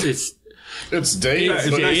 It's dated. It's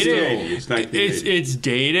dated. It's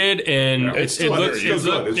dated, and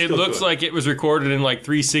it looks like it was recorded in like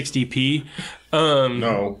 360p.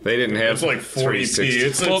 No, they didn't have. It's like 40p.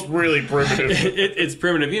 It's really primitive. It's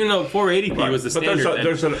primitive, even though 480p was the standard. But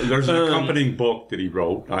there's an accompanying book that he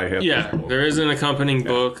wrote. I have. Yeah, there is an accompanying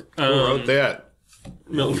book. Who wrote that?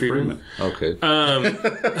 Milton Friedman. Okay.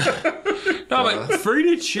 No, but Free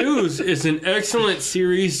to Choose is an excellent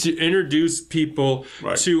series to introduce people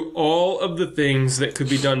to all of the things that could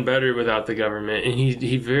be done better without the government, and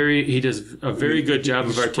he does a very good job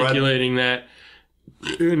of articulating that.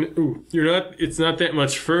 And it's not that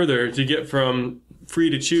much further to get from Free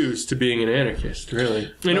to Choose to being an anarchist,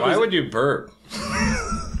 really. Why would you burp?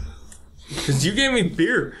 Because you gave me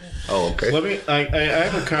beer. Oh, okay. I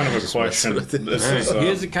have a kind of a question.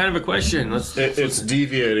 Here's a kind of a question. It's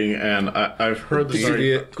deviating, and I've heard this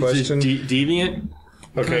question. Deviant?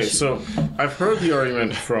 Okay, so I've heard the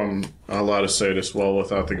argument from a lot of sadists, well,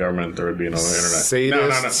 without the government, there would be no internet.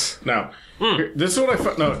 Sadists? Now, this is what I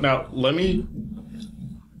found. No, now, let me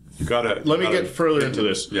get further into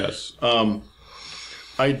this. Yes.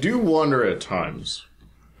 I do wonder at times,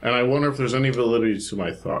 and I wonder if there's any validity to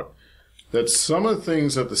my thought, that some of the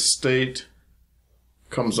things that the state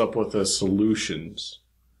comes up with as solutions,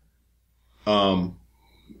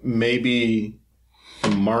 maybe the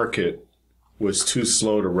market was too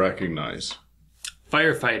slow to recognize.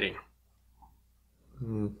 Firefighting.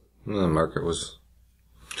 The market was...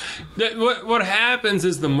 What happens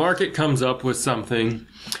is the market comes up with something,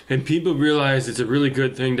 and people realize it's a really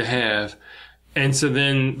good thing to have, and so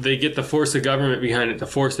then they get the force of government behind it to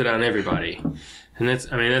force it on everybody. And that's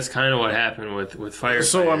kind of what happened with firefighters.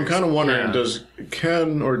 So I'm kind of wondering, does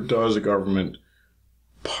a government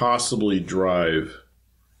possibly drive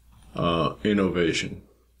innovation?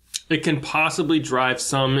 It can possibly drive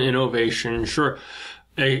some innovation, sure.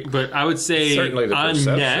 But I would say certainly the on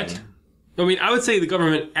perception. net, I would say the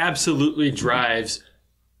government absolutely drives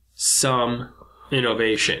some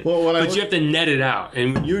innovation. But you have to net it out.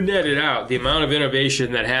 And when you net it out, the amount of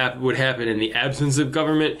innovation that would happen in the absence of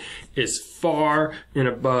government is far and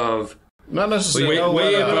above. Not necessarily.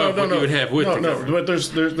 Way above what you would have with the government.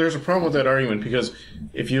 But there's a problem with that argument, because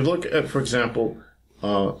if you look at, for example,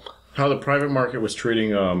 how the private market was treating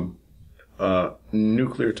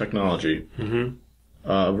nuclear technology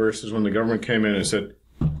versus when the government came in and said,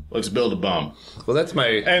 let's build a bomb. Well, that's my...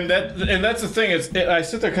 And that's the thing. I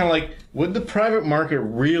sit there kind of like, would the private market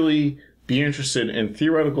really be interested in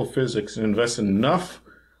theoretical physics and invest enough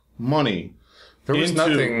money? There was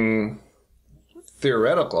nothing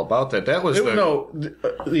theoretical about that. That was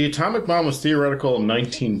the atomic bomb was theoretical in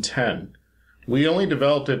 1910. We only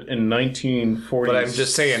developed it in 1940. But I'm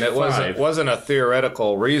just saying, it wasn't a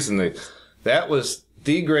theoretical reason. That was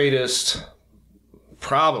the greatest,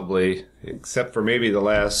 probably, except for maybe the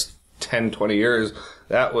last 10, 20 years,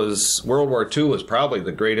 that was, World War II was probably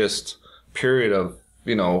the greatest period of,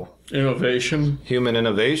 innovation, human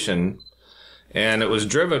innovation. And it was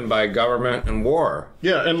driven by government and war.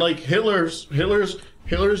 Yeah, and like Hitler's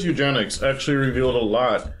eugenics actually revealed a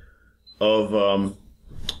lot of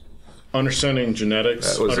understanding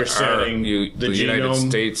genetics, understanding the genome. United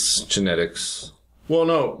States genetics. Well,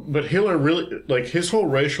 no, but Hitler really, like, his whole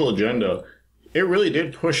racial agenda, it really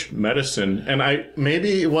did push medicine, and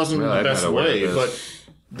maybe it wasn't the best way, but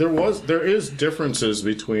there is differences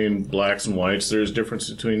between blacks and whites. There's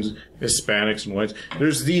differences between Hispanics and whites.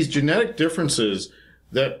 There's these genetic differences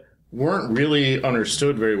that weren't really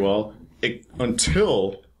understood very well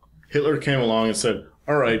until Hitler came along and said,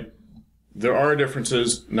 all right, there are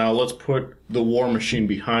differences. Now let's put the war machine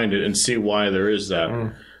behind it and see why there is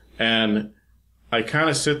that. And I kind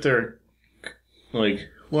of sit there like,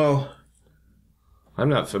 well... I'm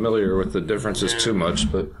not familiar with the differences too much,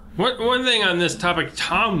 but... One thing on this topic,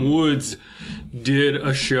 Tom Woods did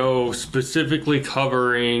a show specifically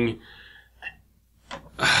covering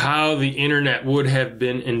how the internet would have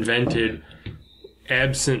been invented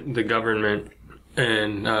absent the government,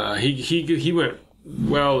 and he went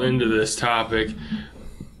well into this topic.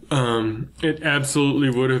 It absolutely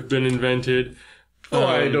would have been invented Oh,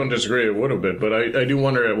 I don't disagree. It would have been, but I do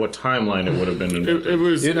wonder at what timeline it would have been invented. It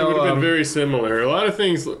would have been very similar. A lot of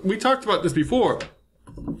things, we talked about this before.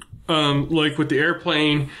 Like with the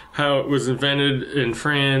airplane, how it was invented in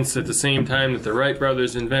France at the same time that the Wright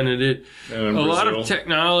brothers invented it. And in a lot Brazil. of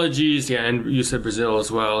technologies, and you said Brazil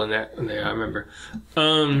as well, and I remember.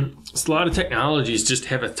 So a lot of technologies just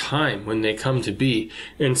have a time when they come to be,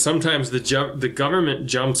 and sometimes the government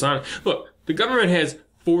jumps on. Look, the government has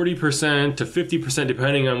 40% to 50%,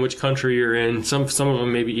 depending on which country you're in. Some of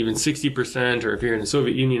them maybe even 60%, or if you're in the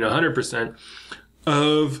Soviet Union, 100%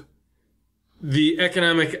 of the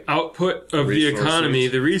economic output of the economy,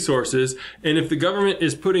 the resources. And if the government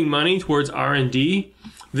is putting money towards R&D,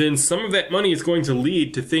 then some of that money is going to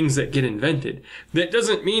lead to things that get invented. That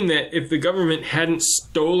doesn't mean that if the government hadn't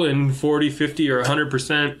stolen 40, 50, or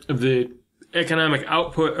 100% of the economic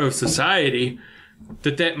output of society,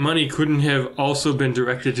 that money couldn't have also been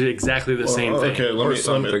directed to exactly the same thing. Okay, Or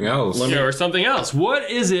something else. Or something else. What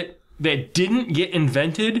is it that didn't get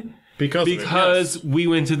invented because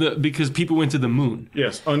people went to the moon?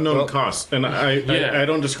 Yes, unknown costs, and I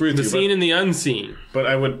don't disagree with The you. seen and the unseen. But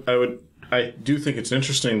I do think it's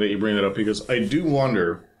interesting that you bring that up, because I do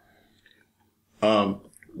wonder,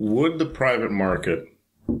 would the private market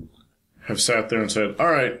have sat there and said,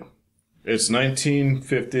 all right, it's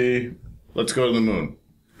 1950, let's go to the moon?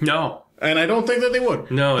 No. And I don't think that they would.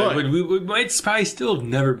 No, But- we might probably still have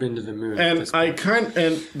never been to the moon. at And this point.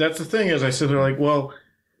 and that's the thing, is I sit there like, well,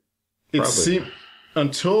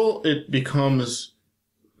 until it becomes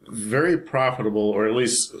very profitable, or at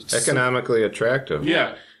least Economically attractive.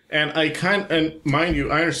 Yeah. And and mind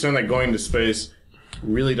you, I understand that going to space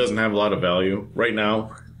really doesn't have a lot of value right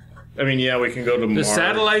now. I mean, yeah, we can go to the Mars,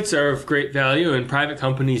 satellites are of great value, and private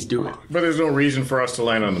companies do it. but there's no reason for us to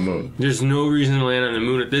land on the moon. There's no reason to land on the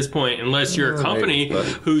moon at this point, unless you're a company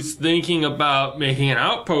who's thinking about making an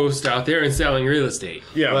outpost out there and selling real estate.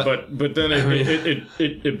 Yeah, but then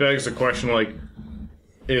it begs the question, like,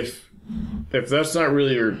 if that's not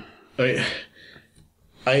really your,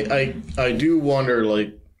 I do wonder,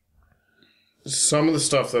 like, some of the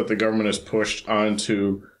stuff that the government has pushed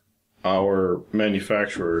onto our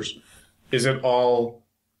manufacturers, is it all?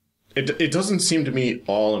 It doesn't seem to me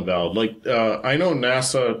all invalid. Like, I know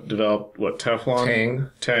NASA developed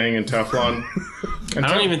Teflon, Tang, and Teflon. And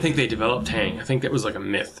I don't even think they developed Tang. I think that was like a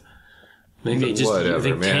myth. I think they just. I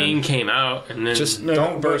think Tang came out and then. Just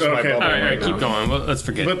don't burst my bubble. All right, keep going. Well, let's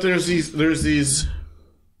forget. But there's these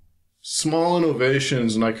small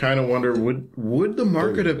innovations, and I kind of wonder, would the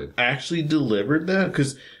market have actually delivered that?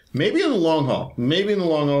 Because maybe in the long haul,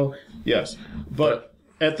 yes. But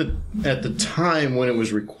at the time when it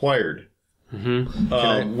was required,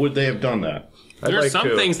 would they have done that? There are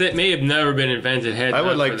some things that may have never been invented. I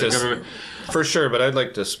would like to, government. For sure, but I'd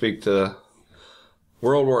like to speak to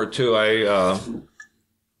World War II. I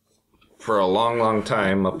for a long, long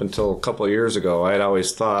time, up until a couple of years ago, I had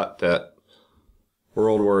always thought that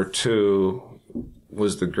World War II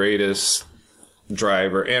was the greatest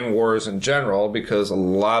driver, and wars in general, because a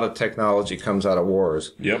lot of technology comes out of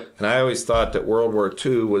wars. Yep. And I always thought that World War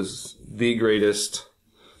II was the greatest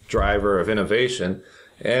driver of innovation,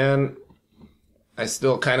 and I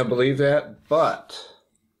still kind of believe that, but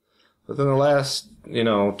within the last,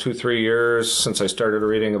 2-3 years, since I started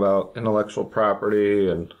reading about intellectual property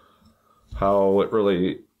and how it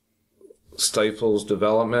really stifles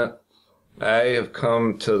development, I have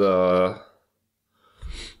come to the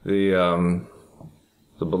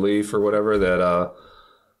belief or whatever that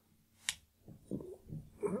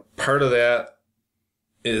part of that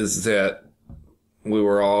is that we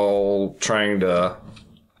were all trying to,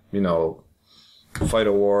 fight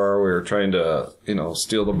a war. We were trying to,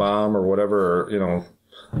 steal the bomb or whatever.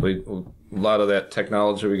 A lot of that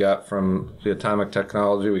technology we got from the atomic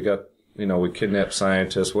technology. We got, we kidnapped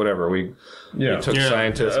scientists, whatever. We took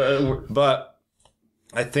scientists. But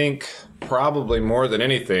I think probably more than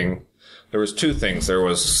anything, there was two things. There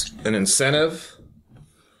was an incentive.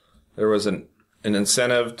 There was an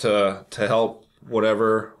incentive to help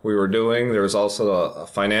whatever we were doing. There was also a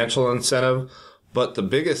financial incentive. But the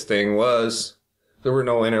biggest thing was there were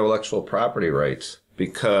no intellectual property rights,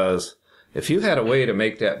 because if you had a way to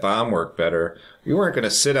make that bomb work better, you weren't going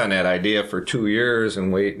to sit on that idea for 2 years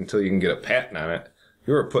and wait until you can get a patent on it.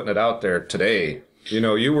 You were putting it out there today.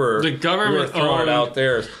 You were the government throwing it out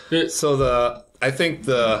there. So I think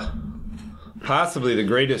possibly the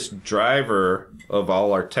greatest driver of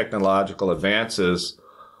all our technological advances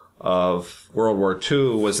of World War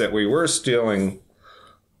II was that we were stealing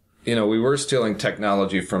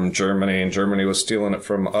technology from Germany, and Germany was stealing it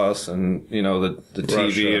from us, and, the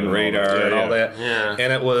TV and radar and all that. Yeah.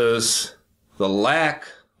 And it was the lack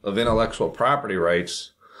of intellectual property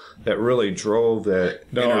rights that really drove that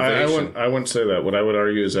innovation. I wouldn't say that. What I would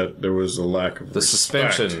argue is that there was a lack of The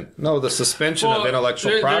suspension of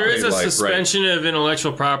intellectual there property. There is a suspension of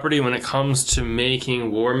intellectual property when it comes to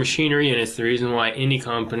making war machinery, and it's the reason why any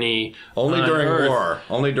company Only during war.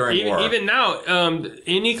 Even now,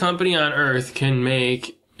 any company on Earth can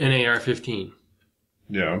make an AR-15.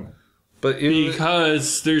 Yeah. But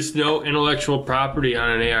because there's no intellectual property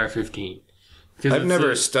on an AR-15. I've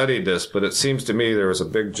never studied this, but it seems to me there was a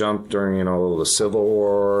big jump during, the Civil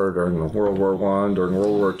War, during World War I, during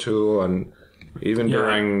World War II, and even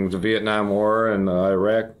during the Vietnam War and the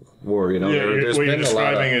Iraq War. There's what been you're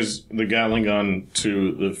describing is the Gatling gun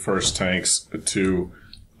to the first tanks to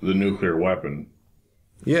the nuclear weapon.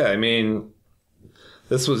 Yeah, I mean,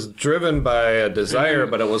 this was driven by a desire,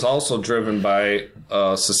 but it was also driven by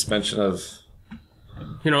a suspension of.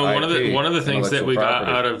 One of the things that we got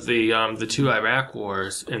out of the two Iraq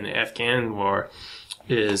wars and the Afghan war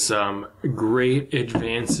is great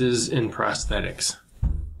advances in prosthetics.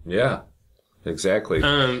 Yeah, exactly.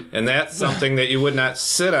 And that's something that you would not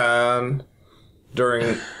sit on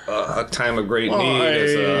during a time of great need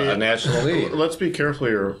as a national need. Let's be careful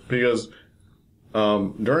here, because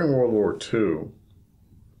during World War II,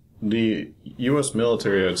 the U.S.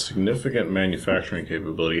 military had significant manufacturing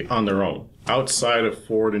capability on their own. Outside of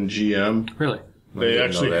Ford and GM, really, they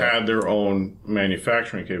actually had their own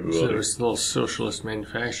manufacturing capability. So there was a little socialist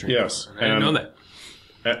manufacturing. Yes. I didn't know that.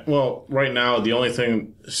 Well, right now, the only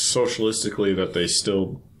thing socialistically that they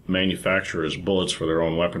still manufacture is bullets for their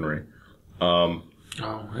own weaponry. I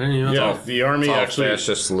didn't even know that. The Army actually...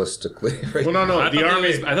 fascistically. Right? Well, no, the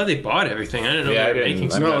Army... I thought they bought everything. I didn't know they were making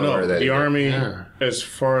stuff. No, the Army, as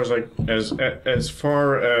far as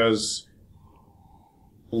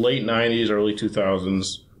late 90s, early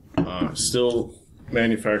 2000s, still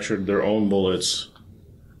manufactured their own bullets,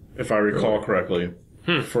 if I recall correctly,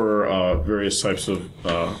 for various types of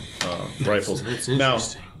rifles. That's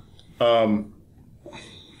interesting. Now,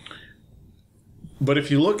 but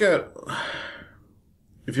if you look at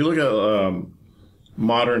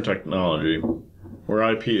modern technology, where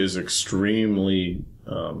IP is extremely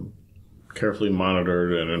carefully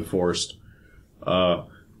monitored and enforced,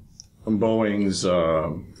 Boeing's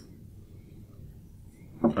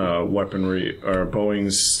weaponry, or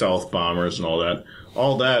Boeing's stealth bombers and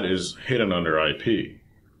all that is hidden under IP.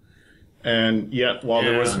 And yet, while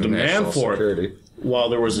there was a demand for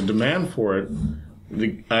it,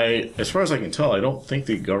 as far as I can tell, I don't think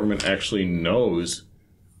the government actually knows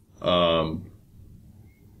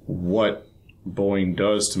what Boeing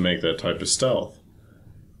does to make that type of stealth.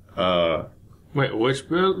 Wait, which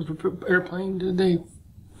airplane did they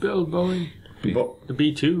build, Boeing? The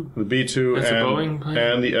B-2? The B-2 That's a Boeing plane?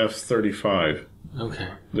 And the F-35. Okay.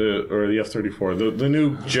 Or the F-34. The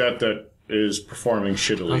new jet that is performing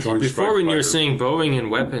shittily. Okay. Before, when you were saying Boeing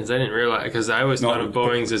and weapons, I didn't realize, because I always thought of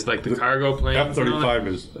Boeing's as like the cargo plane.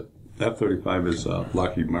 F-35 is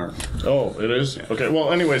Lockheed Martin. Oh, it is? Okay.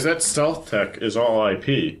 Well, anyways, that stealth tech is all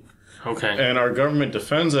IP. Okay. And our government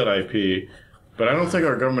defends that IP, but I don't think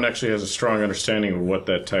our government actually has a strong understanding of what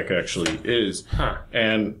that tech actually is. Huh.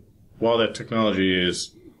 And while that technology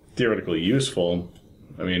is theoretically useful,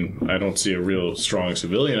 I mean, I don't see a real strong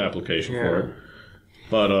civilian application for it.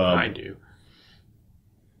 But I do.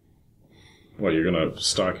 What, you're going to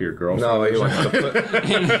stalk your girlfriend? No, you want to put...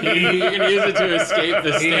 You're going to use it to escape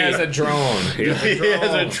the state. He has a drone. He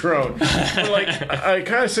has a drone. But I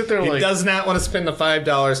kind of sit there He does not want to spend the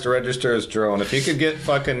 $5 to register his drone. If he could get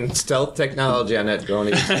fucking stealth technology on that drone,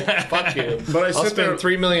 he'd say, fuck you. But I'll spend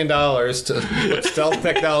 $3 million to put stealth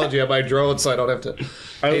technology on my drone so I don't have to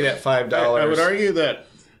pay that $5. I would argue that,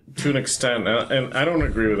 to an extent, and I don't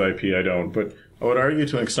agree with IP, I don't, but I would argue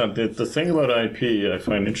to an extent that the thing about IP I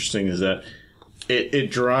find interesting is that it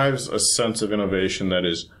drives a sense of innovation that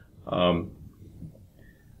is,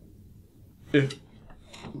 if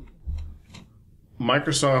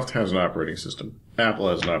Microsoft has an operating system, Apple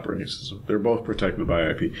has an operating system, they're both protected by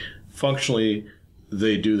IP. Functionally,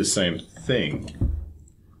 they do the same thing.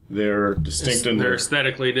 They're distinct in they're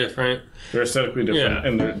aesthetically different. They're aesthetically different,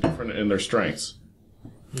 and they're different in their strengths.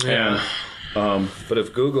 Yeah. But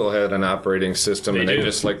if Google had an operating system and they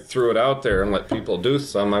just threw it out there and let people do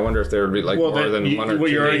some, I wonder if there would be more than one or two.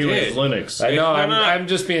 What you're arguing is Linux. I know. I'm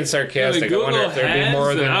just being sarcastic. I wonder if there'd be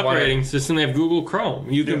more than one operating system. They have Google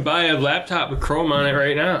Chrome. You can buy a laptop with Chrome on it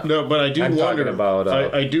right now. No, but I do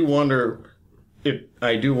wonder. I do wonder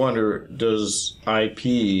I do wonder, does IP...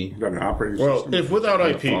 You got an operating system? Well, if without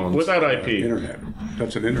IP, Internet.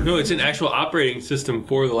 That's an internet. No, it's an actual operating system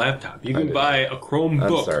for the laptop. You can buy a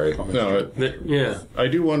Chromebook. I'm sorry. No, Yeah. I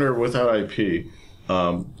do wonder, without IP,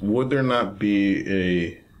 would there not be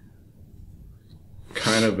a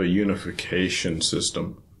kind of a unification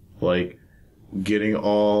system? Like, getting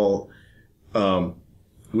all...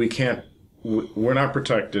 we're not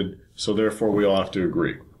protected, so therefore we all have to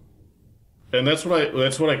agree. And that's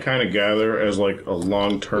what I kind of gather as like a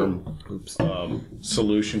long-term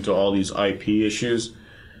solution to all these IP issues.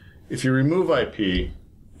 If you remove IP,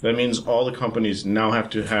 that means all the companies now have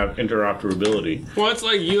to have interoperability. Well, it's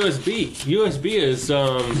like USB. USB is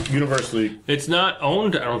Universally. it's not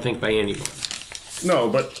owned, I don't think, by anyone. No,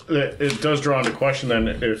 but it does draw into question then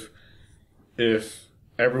if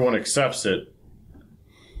everyone accepts it,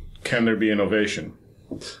 can there be innovation?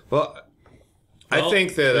 Well, I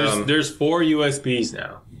think that there's 4 USBs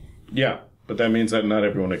now. Yeah, but that means that not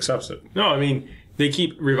everyone accepts it. No, I mean they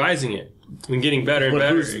keep revising it and getting better and But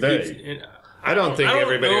better. who's It they? keeps- I don't think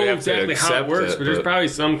everybody would know have exactly to how accept it works, it, but there's but- probably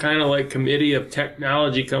some kind of like committee of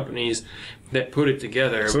technology companies that put it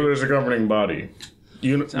together. So there's a governing body. I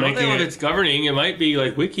don't think what it's governing. It might be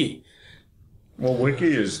like Wiki. Well,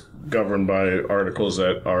 Wiki is governed by articles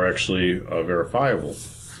that are actually verifiable.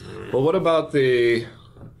 Well, what about the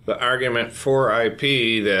argument for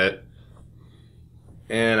IP that,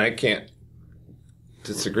 and I can't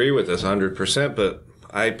disagree with this 100%, but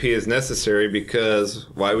IP is necessary because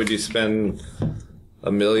why would you spend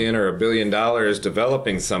 $1 million or $1 billion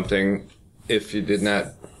developing something if you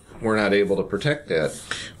were not able to protect that?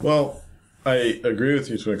 Well, I agree with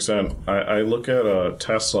you to an extent. I look at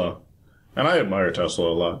Tesla, and I admire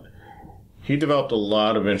Tesla a lot. He developed a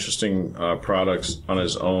lot of interesting products on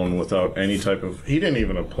his own without any type of... He didn't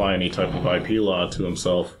even apply any type of IP law to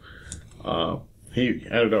himself. He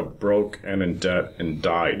ended up broke and in debt and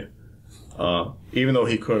died. Even though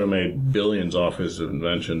he could have made billions off his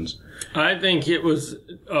inventions. I think it was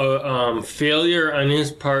a failure on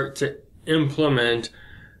his part to implement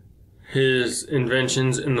his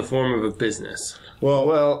inventions in the form of a business.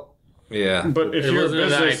 Well, yeah. but if It you're a wasn't an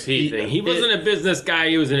business... IP thing. He wasn't a business guy.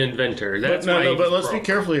 He was an inventor. That's why. But let's be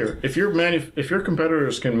careful here. If your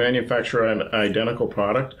competitors can manufacture an identical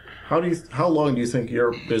product, how long do you think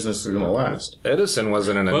your business is going to last? Edison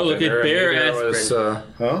wasn't an inventor. Well, look at Bayer Aspirin.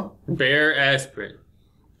 Huh? Bayer Aspirin.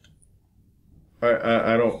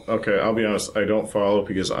 I don't... Okay, I'll be honest. I don't follow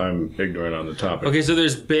because I'm ignorant on the topic. Okay, so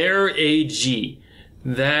there's Bayer AG.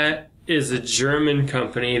 That is a German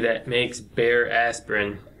company that makes Bayer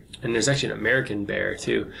Aspirin. And there's actually an American Bayer,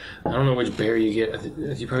 too. I don't know which Bayer you get.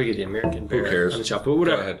 You probably get the American Bayer cares? on the shelf. But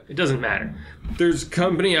whatever. Go ahead. It doesn't matter. There's a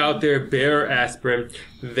company out there, Bayer Aspirin.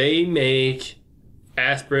 They make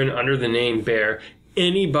aspirin under the name Bayer.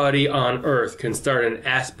 Anybody on Earth can start an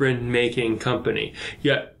aspirin-making company.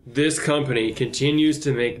 Yet this company continues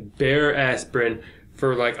to make Bayer Aspirin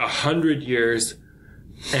for like 100 years,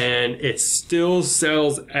 and it still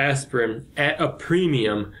sells aspirin at a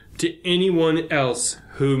premium to anyone else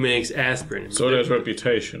who makes aspirin. So it has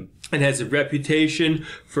reputation. It has a reputation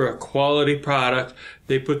for a quality product.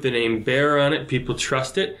 They put the name Bayer on it. People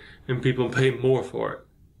trust it, and people pay more for it.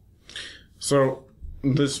 So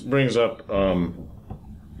this brings up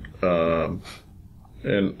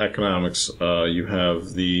in economics, you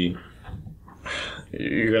have the...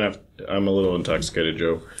 You're gonna have... I'm a little intoxicated,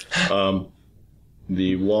 Joe.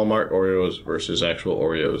 The Walmart Oreos versus actual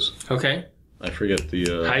Oreos. Okay. I forget the...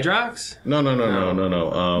 Hydrox? No.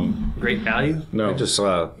 Great value? No. I just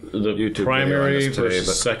saw The YouTube primary video on this today, versus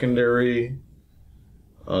but secondary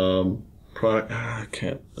product. I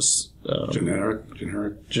can't...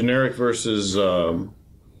 Generic versus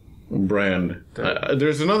brand.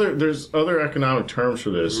 There's other economic terms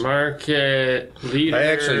for this. Market leader. I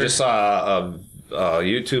actually just saw a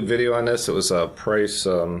YouTube video on this. It was a price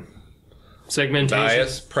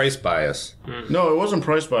segmentation. price bias. No, it wasn't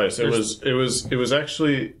price bias. It was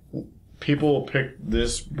actually people pick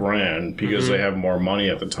this brand because they have more money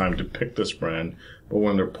at the time to pick this brand. But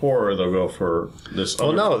when they're poorer, they'll go for this.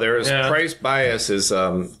 Well, no, there is Yeah. price bias. Is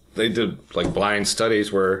they did like blind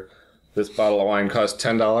studies where this bottle of wine cost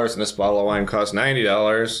 $10 and this bottle of wine cost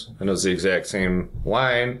 $90, and it was the exact same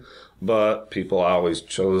wine, but people always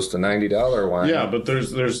chose the $90 wine. Yeah, but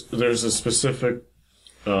there's a specific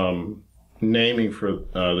naming for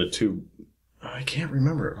the two. I can't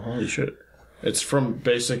remember. Holy shit! It's from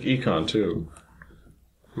basic econ too.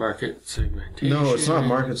 Market segmentation. No, it's not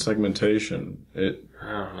market segmentation. I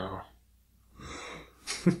don't know.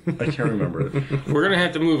 I can't remember it. We're going to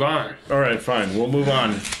have to move on. All right, fine. We'll move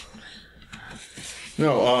on.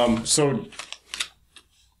 No, so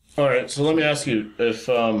All right, so let me ask you, if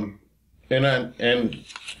in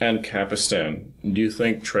Anarchistan, do you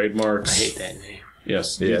think trademarks... I hate that name.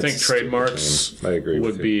 Yes. Do you think trademarks I agree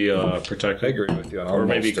with would be protected? I agree with you on Or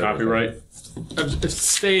maybe almost everything. copyright?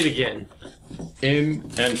 Say it again. In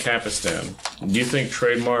Anarchistan, do you think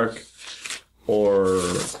trademark or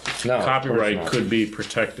copyright could be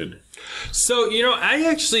protected? So, I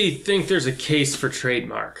actually think there's a case for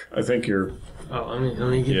trademark. I think you're... Oh, let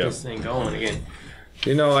me get this thing going again.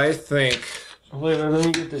 I think... Wait, let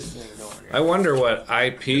me get this thing going here. I wonder what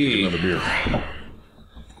IP... Another beer.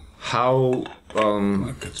 How...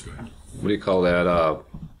 That's good. what do you call that?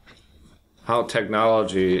 How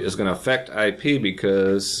technology is going to affect IP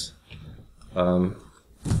because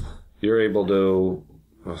you're able to...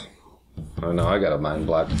 Oh no, I got a mind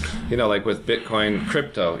block. Like with Bitcoin,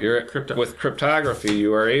 crypto. With cryptography,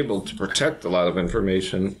 you are able to protect a lot of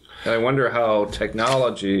information. And I wonder how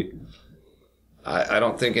technology... I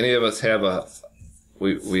don't think any of us have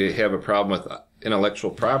we have a problem with intellectual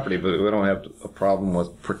property, but we don't have a problem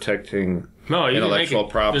with protecting intellectual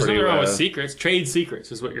property. There's nothing wrong with secrets. Trade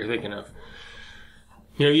secrets is what you're thinking of.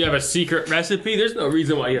 You have a secret recipe. There's no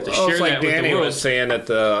reason why you have to share it's like that with Danny the world. was saying that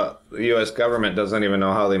the U.S. government doesn't even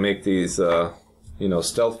know how they make these,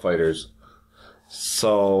 stealth fighters.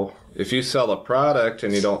 So if you sell a product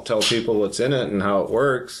and you don't tell people what's in it and how it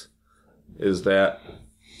works, is that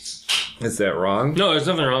wrong? No, there's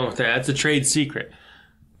nothing wrong with that. It's a trade secret.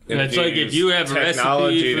 And it's like if you have a recipe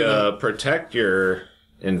technology to protect your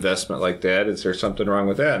investment like that, is there something wrong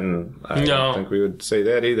with that? And I don't think we would say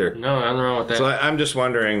that either. No, nothing wrong with that. So I'm just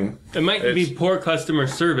wondering. It might be poor customer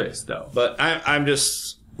service, though. But I'm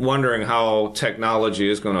just wondering how technology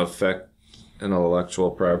is going to affect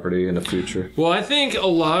intellectual property in the future. Well, I think a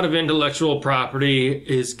lot of intellectual property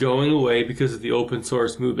is going away because of the open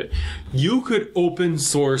source movement. You could open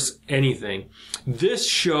source anything. This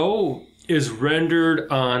show is rendered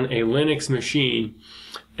on a Linux machine.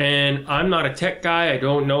 And I'm not a tech guy. I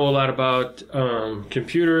don't know a lot about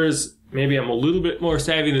computers. Maybe I'm a little bit more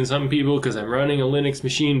savvy than some people because I'm running a Linux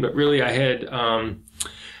machine. But really, I had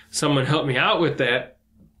someone help me out with that.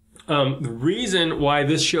 The reason why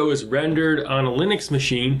this show is rendered on a Linux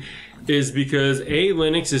machine is because A,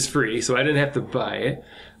 Linux is free, so I didn't have to buy it.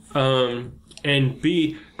 And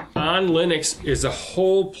B, on Linux is a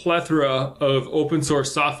whole plethora of open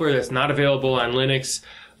source software that's not available on Linux.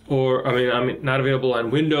 Or, not available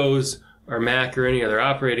on Windows or Mac or any other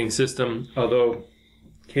operating system, although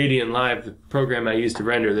Kadian Live, the program I use to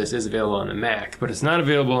render this, is available on a Mac, but it's not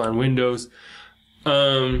available on Windows.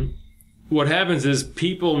 What happens is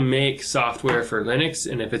people make software for Linux,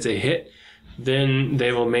 and if it's a hit, then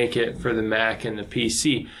they will make it for the Mac and the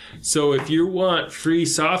PC. So if you want free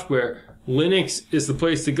software, Linux is the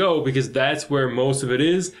place to go because that's where most of it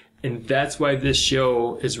is, and that's why this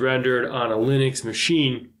show is rendered on a Linux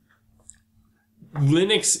machine.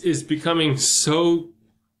 Linux is becoming so,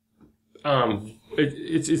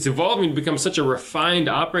 it's evolving to become such a refined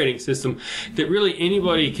operating system that really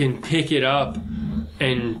anybody can pick it up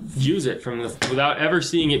and use it without ever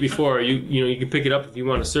seeing it before. You can pick it up if you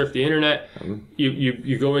want to surf the internet.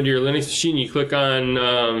 You go into your Linux machine, you click on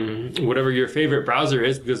whatever your favorite browser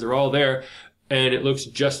is because they're all there, and it looks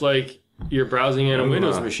just like you're browsing in a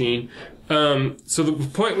Windows machine. So the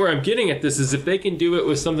point where I'm getting at this is if they can do it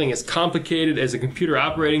with something as complicated as a computer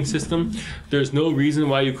operating system, there's no reason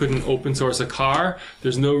why you couldn't open source a car.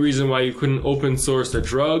 There's no reason why you couldn't open source a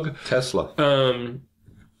drug. Tesla.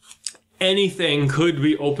 Anything could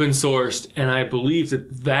be open sourced, and I believe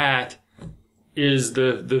that is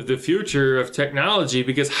the future of technology,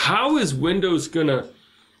 because how is Windows going to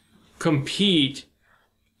compete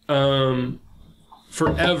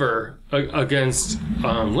forever against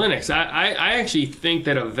Linux? I actually think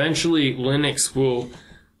that eventually Linux will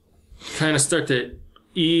kind of start to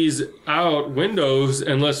ease out Windows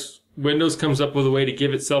unless Windows comes up with a way to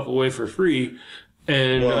give itself away for free.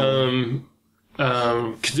 And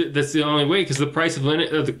 'cause that's the only way, because the price of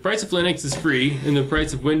Linux is free and the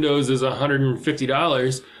price of Windows is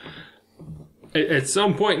 $150. At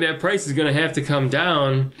some point that price is going to have to come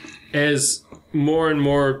down as more and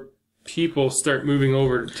more people start moving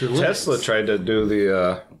over to Linux. Tesla tried to do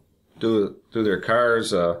their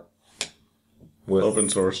cars with open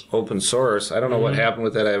source. I don't know what happened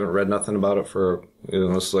with that. I haven't read nothing about it for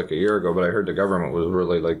this is like a year ago, but I heard the government was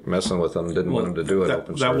really like messing with them, didn't want them to do it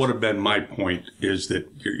open source. That would have been my point. Is that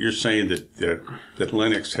you're saying that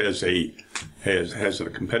Linux has a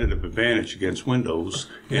competitive advantage against Windows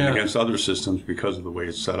and against other systems because of the way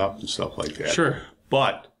it's set up and stuff like that. Sure.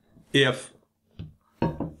 But if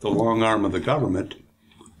the long arm of the government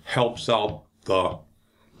helps out the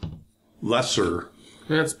lesser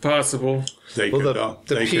That's possible. They Well, could,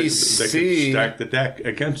 the they PC could stack the deck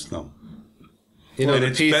against them. You know, And the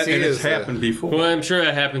it's PC and it's is happened before. Well, I'm sure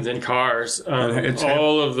that happens in cars. It's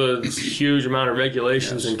All of the huge amount of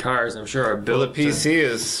regulations in cars, I'm sure, are built. Well, the PC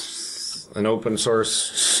is an open source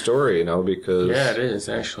story, you know, because Yeah, it is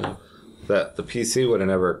actually. that the PC would have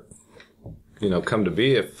never, you know, come to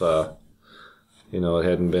be if, you know, it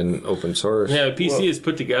hadn't been open source. Yeah, the PC is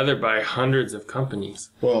put together by hundreds of companies.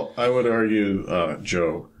 Well, I would argue,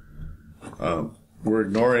 Joe, we're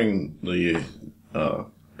ignoring the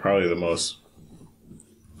probably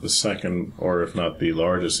the second, or if not the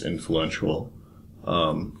largest influential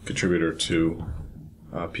contributor to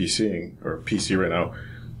PCing, or PC right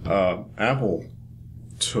now. Apple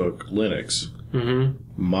took Linux,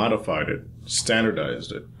 modified it,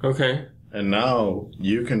 standardized it, Okay. and now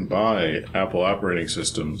you can buy Apple operating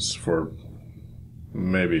systems for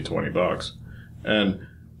maybe $20. And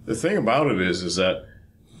the thing about it is that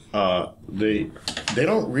they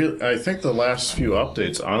don't really. I think the last few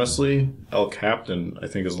updates, honestly, El Captain, I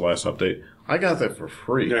think is the last update. I got that for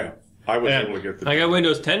free. Yeah, I was And- able to get the. I got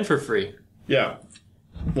Windows 10 for free. Yeah.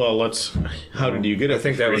 Well, how did you get it? I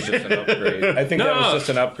think that was just an upgrade. I think that was just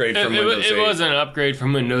an upgrade from Windows 8. It was an upgrade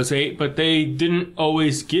from Windows 8, but they didn't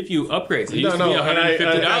always give you upgrades. It used to be and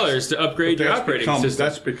 $150 to upgrade your operating system.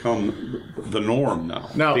 That's become the norm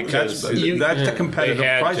now. Now, Because That's the competitive They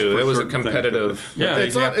had price. to. for It was a certain things. competitive. Yeah,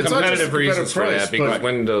 it's not just a competitive reasons for competitive that because price, but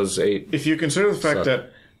Windows 8. if you consider the fact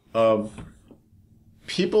that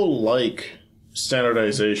people like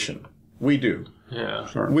standardization, we do.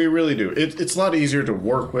 Yeah. We really do. It's a lot easier to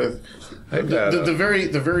work with. The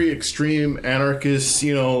very extreme anarchists,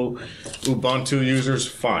 you know, Ubuntu users,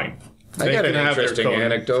 fine. I They got an can have their interesting code.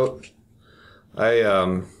 anecdote.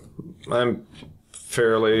 I'm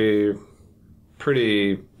fairly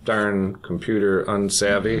pretty darn computer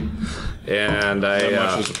unsavvy, and That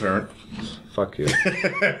much is apparent. fuck you.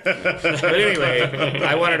 But anyway,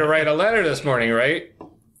 I wanted to write a letter this morning, right?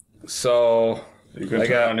 So You can I turn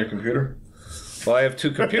got- it on your computer. well, I have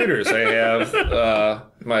two computers. I have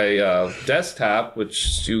my desktop,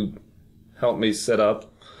 which you helped me set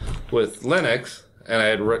up with Linux, and I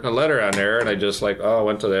had written a letter on there, and I just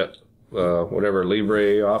went to that whatever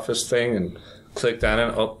LibreOffice thing and clicked on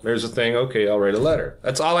it. Oh, there's a thing. Okay, I'll write a letter.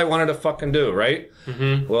 That's all I wanted to fucking do, right?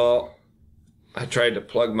 Mm-hmm. Well, I tried to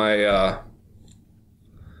plug my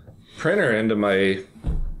printer into my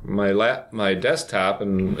desktop,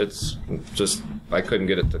 and it's just I couldn't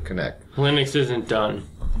get it to connect. Linux isn't done.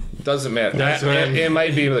 Doesn't matter. That's what I'm- It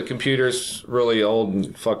might be the computer's really old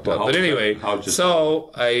and fucked up. But anyway,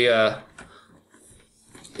 so I,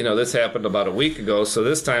 this happened about a week ago. So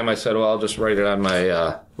this time I said, well, I'll just write it on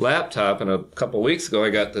my laptop. And a couple weeks ago, I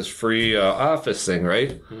got this free Office thing,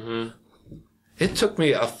 right? Mm-hmm. It took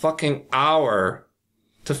me a fucking hour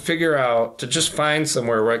to figure out, to just find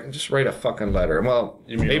somewhere where I can just write a fucking letter. Well,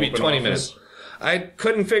 maybe 20 Office? minutes. I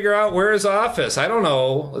couldn't figure out where is Office. I don't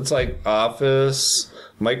know. It's like Office,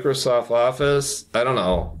 Microsoft Office. I don't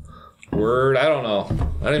know. Word. I don't know.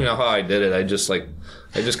 I don't even know how I did it. I just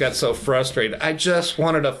got so frustrated. I just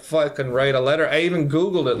wanted to fucking write a letter. I even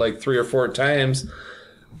Googled it like 3 or 4 times.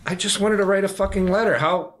 I just wanted to write a fucking letter.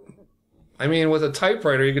 How? I mean, with a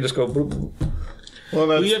typewriter, you could just go boop, boop.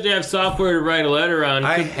 Well, You have to have software to write a letter on.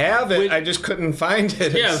 I have it. I just couldn't find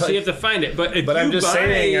it. Yeah, It's so like- you have to find it. But if But you I'm just buy,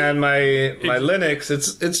 saying on my Linux,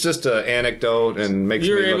 it's just an anecdote and makes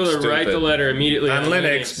you're me able look to stupid. write the letter immediately on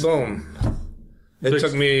Linux. Boom. It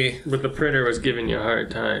took me, But the printer was giving you a hard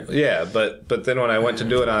time. yeah, but then when I went to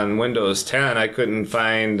do it on Windows 10, I couldn't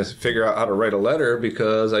figure out how to write a letter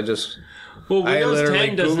because I just. Well, I Windows literally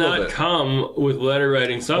 10 does Googled not it. come with letter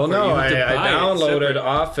writing software. Well, no, You have to I buy it downloaded separate.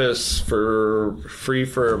 Office for free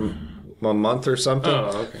for a month or something,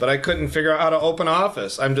 Oh, okay. but I couldn't figure out how to open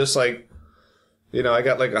Office. I'm just like, I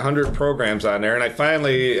got like 100 programs on there, and I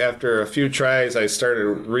finally, after a few tries, I started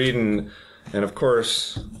reading, and of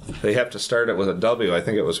course, they have to start it with a W. I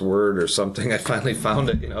think it was Word or something. I finally found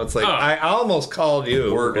it. It's like, I almost called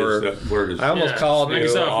you. Word is I almost called you.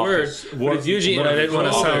 Microsoft Word. Office. But it's usually But I didn't want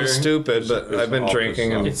to sound folder. stupid, but I've been Office,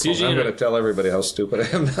 drinking, and It's usually I'm in going a- to tell everybody how stupid I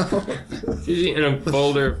am now. It's usually in a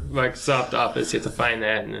folder, Microsoft Office. You have to find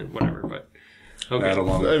that and then whatever. But That okay.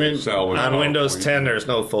 along I with mean, Excel with On Windows PowerPoint. 10, there's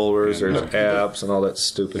no folders, there's apps and all that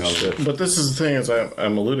stupid shit. But this is the thing, as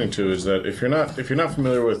I'm alluding to, is that if you're not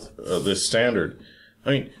familiar with this standard, I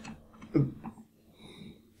mean,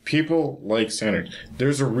 people like standards.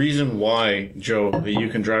 There's a reason why, Joe, that you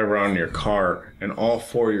can drive around in your car and all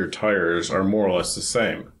 4 of your tires are more or less the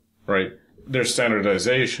same, right? There's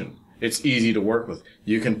standardization. It's easy to work with.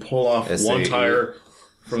 You can pull off one SAE. tire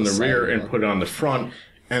from the rear and put it on the front,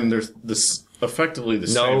 and there's this effectively the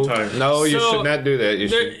same time. No, you So, should not do that.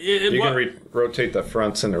 You what- can rotate the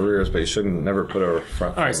fronts and the rears, but you shouldn't never put a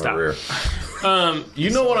front All right, on stop. the rear. You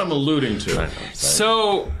know what I'm alluding to.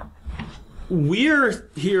 So we're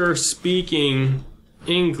here speaking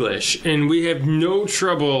English, and we have no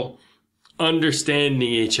trouble understanding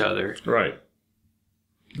each other. Right.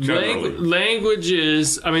 Generally.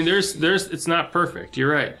 Languages, I mean, there's, it's not perfect.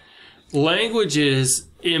 You're right. Languages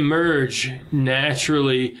emerge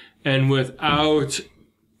naturally and without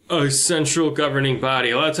a central governing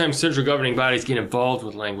body. A lot of times, central governing bodies get involved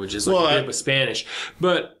with languages, like we did with Spanish.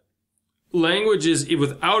 But languages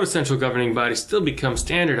without a central governing body still become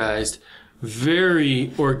standardized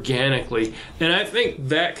very organically. And I think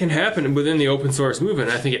that can happen within the open source movement.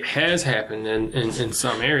 I think it has happened in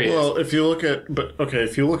some areas. Well, if you look at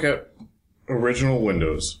original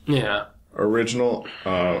Windows, yeah. original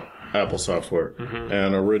Apple software,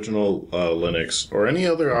 and original Linux, or any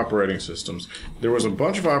other operating systems, there was a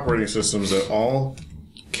bunch of operating systems that all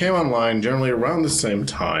came online generally around the same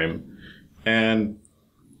time. And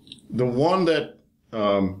the one that,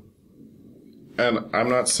 and I'm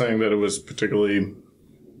not saying that it was particularly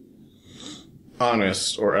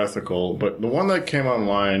honest or ethical, but the one that came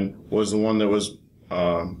online was the one that was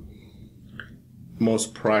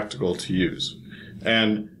most practical to use.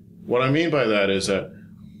 And what I mean by that is that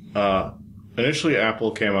initially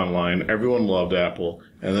Apple came online, everyone loved Apple,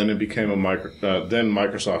 and then it became then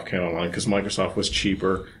Microsoft came online because Microsoft was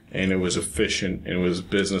cheaper and it was efficient and it was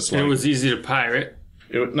business-like. And it was easy to pirate.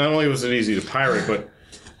 Not only was it easy to pirate, but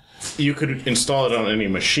you could install it on any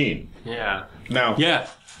machine. Yeah. Now, Yeah.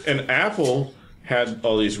 and Apple had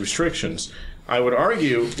all these restrictions. I would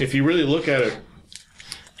argue, if you really look at it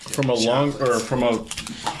from a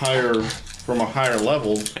higher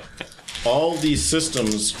level, all these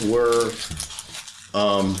systems were.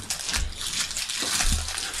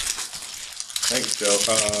 Thanks, Joe.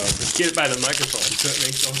 Get it by the microphone so it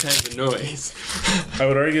makes all kinds of noise. I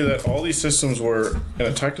would argue that all these systems were, in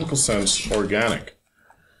a technical sense, organic.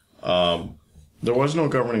 There was no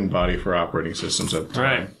governing body for operating systems at the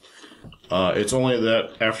time. Right. It's only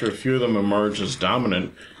that after a few of them emerged as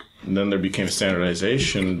dominant, and then there became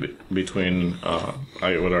standardization between,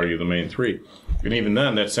 I would argue, the main three. And even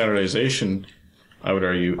then, that standardization, I would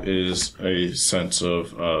argue, is a sense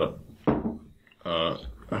of,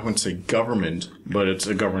 I wouldn't say government, but it's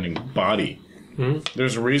a governing body. Mm-hmm.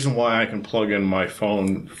 There's a reason why I can plug in my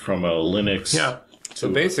phone from a Linux. Yeah. So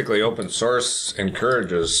basically, open source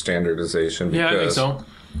encourages standardization. Because Yeah, I think so.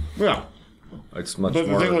 Yeah. It's much But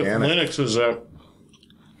the more thing with organic. Linux is that,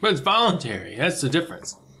 But it's voluntary. That's the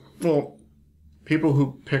difference. well, people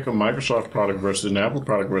who pick a Microsoft product versus an Apple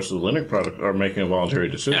product versus a Linux product are making a voluntary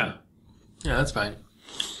decision. Yeah. Yeah, that's fine.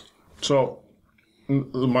 So,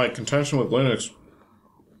 my contention with Linux,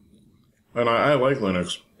 and I like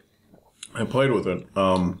Linux, I played with it,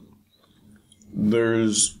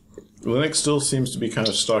 Linux still seems to be kind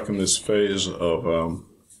of stuck in this phase of,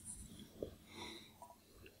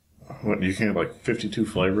 you can have like 52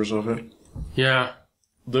 flavors of it. Yeah.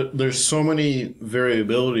 There's so many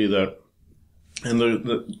variability that, and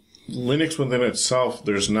the Linux within itself,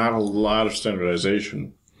 there's not a lot of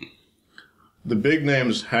standardization. The big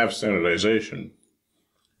names have standardization.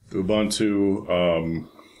 Ubuntu,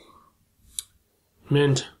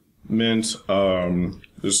 Mint.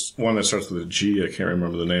 there's one that starts with a G, I can't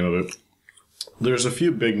remember the name of it. There's a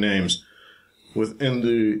few big names within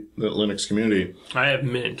the Linux community. I have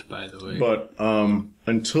Mint, by the way. But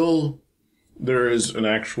until there is an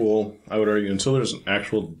actual, I would argue, until there's an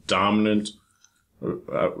actual dominant,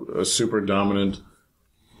 a super dominant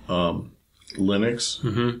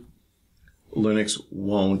Linux, Linux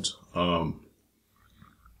won't.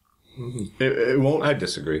 It won't. I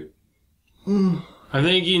disagree. I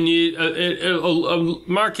think you need a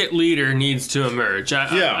market leader needs to emerge.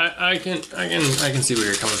 I can see where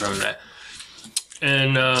you're coming from in that.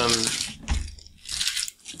 And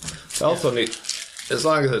Also, as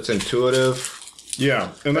long as it's intuitive.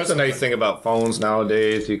 Yeah, and That's a nice thing about phones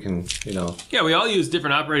nowadays. You can, yeah, we all use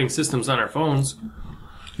different operating systems on our phones.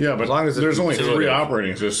 Yeah, but as long as it's there's only intuitive. 3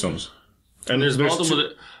 operating systems, and There's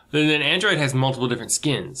multiple. Then Android has multiple different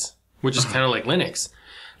skins, which is kind of like Linux.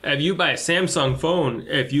 If you buy a Samsung phone,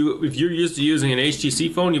 if you're used to using an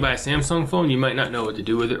HTC phone, you buy a Samsung phone, you might not know what to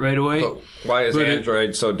do with it right away. But why is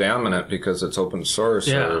Android so dominant? Because it's open source?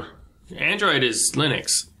 Yeah, Or, Android is Linux.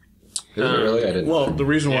 is it really? I didn't know. well, the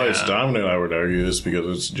reason why it's Yeah. dominant, I would argue, is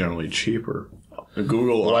because it's generally cheaper.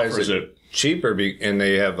 Google Why is offers it it cheaper, and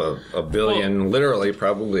they have a billion, literally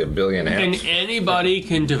probably a billion apps. And anybody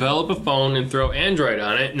can develop a phone and throw Android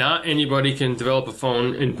on it. Not anybody can develop a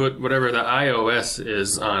phone and put whatever the iOS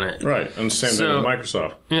is on it. Right, and the same thing with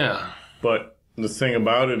Microsoft. Yeah. But the thing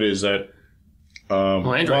about it is that...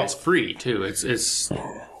 Android is free, too. It's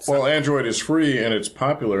Well, Android is free, and it's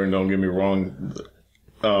popular, and don't get me wrong,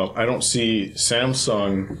 I don't see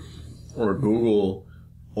Samsung or Google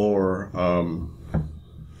or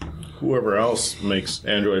whoever else makes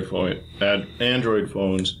Android phones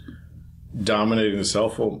dominating the cell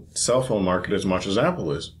phone market as much as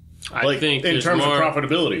Apple is. I think in terms of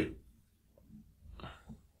profitability.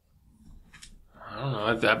 I don't know.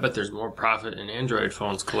 I bet there's more profit in Android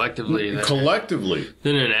phones collectively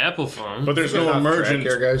than an Apple phone. But there's no emergent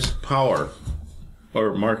power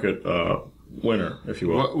or market winner, if you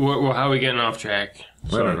will. Well, how are we getting off track?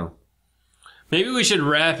 I don't know. Maybe we should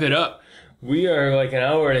wrap it up. We are like an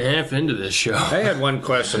hour and a half into this show. I had one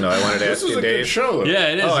question, though, I wanted to ask you, Dave. This is a good show. Yeah,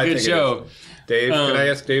 it is a good show. Dave, can I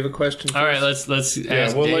ask Dave a question first? All right, let's ask Dave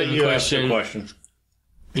a question. Ask the question.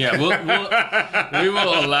 Yeah, we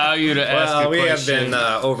will allow you to ask a question. Well, we have been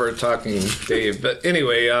over-talking Dave. But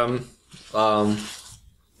anyway,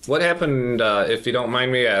 what happened, if you don't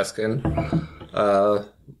mind me asking,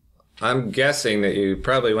 I'm guessing that you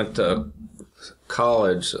probably went to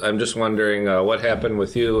college. I'm just wondering what happened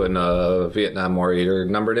with you in Vietnam War. Your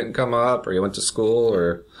number didn't come up, or you went to school,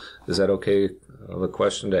 or is that okay of a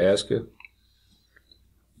question to ask you?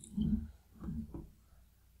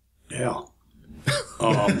 Yeah.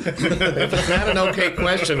 If it's not an okay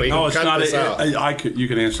question, we can cut this out. You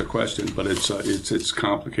can answer the question, but it's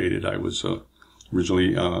complicated. I was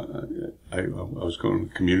originally I was going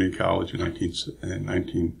to community college in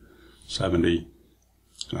 1970,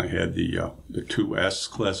 and I had the 2S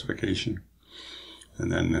classification,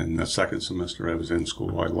 and then in the second semester I was in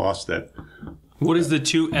school. I lost that. What is the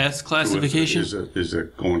 2S classification? Is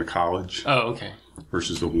it going to college? Oh, okay.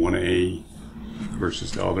 Versus the 1A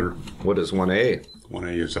versus the other. What is 1A?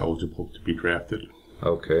 1A is eligible to be drafted.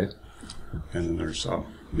 Okay. And then there's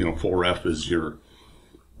 4F is you're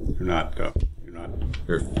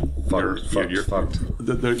fucked.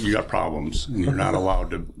 You got problems, and you're not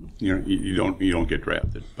allowed to. You don't get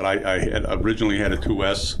drafted. But I had originally had a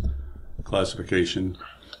 2S classification,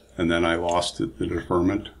 and then I lost the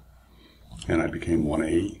deferment, and I became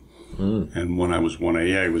 1A. And when I was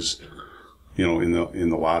 1A, I was, in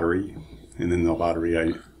the lottery, and in the lottery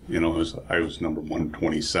I was number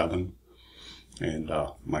 127, and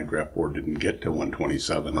my draft board didn't get to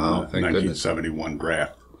 127 in the 1971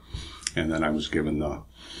 draft. And then I was given I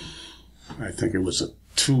think it was a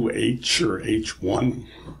 2H or H1.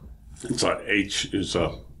 And so H is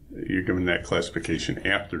you're given that classification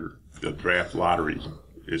after the draft lottery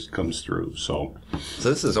comes through. So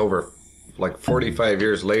this is over like 45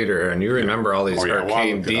 years later, and you remember all these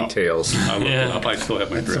arcane details. I looked it up. I still have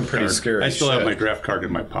my draft pretty card. scary I still have my draft card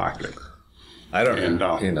in my pocket. I don't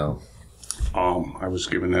know. I was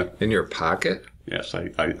given that in your pocket. Yes,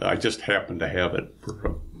 I just happened to have it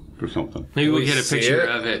for something. Maybe we get a picture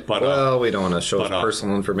of it. But, we don't want to show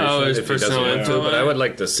personal information. Oh, it's if personal he doesn't want to, but I would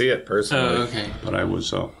like to see it personally. Oh, okay. But I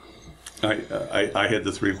was, I had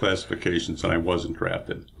the 3 classifications, and I wasn't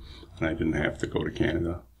drafted, and I didn't have to go to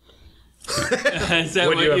Canada. Is that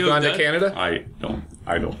would what you have gone done? to Canada? I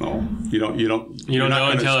don't know. You don't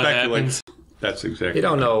know until it happens. That's exactly. You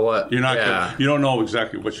don't know what. You're not. You don't know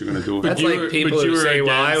exactly what you're going to do. That's like people who say,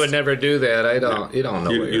 "Well, I would never do that." I don't. You don't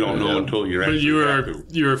know. You don't know until you're. But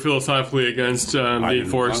you were philosophically against being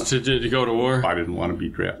forced to go to war. I didn't want to be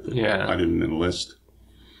drafted. Yeah. I didn't enlist,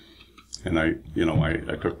 and I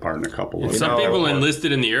took part in a couple of. Some people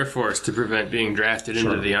enlisted in the Air Force to prevent being drafted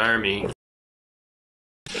into the Army.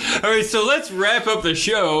 All right, so let's wrap up the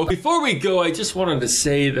show. Before we go, I just wanted to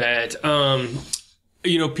say that.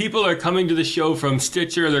 People are coming to the show from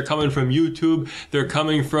Stitcher, they're coming from YouTube, they're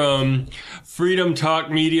coming from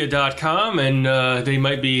freedomtalkmedia.com, and they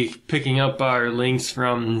might be picking up our links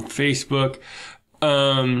from Facebook.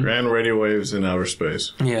 Grand radio waves in outer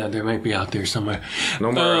space. Yeah, they might be out there somewhere.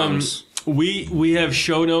 No more We have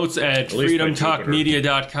show notes at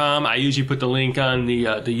freedomtalkmedia.com. I usually put the link on the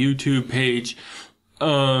YouTube page.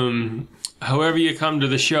 However you come to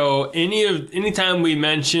the show, anytime we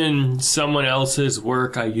mention someone else's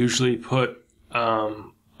work, I usually put a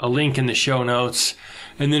link in the show notes.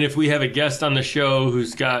 And then if we have a guest on the show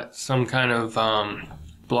who's got some kind of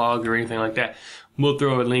blog or anything like that, We'll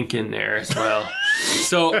throw a link in there as well.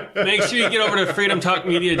 So make sure you get over to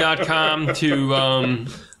freedomtalkmedia.com to...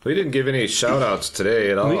 We didn't give any shout-outs today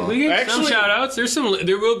at all. we get some shout-outs.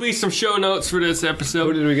 There will be some show notes for this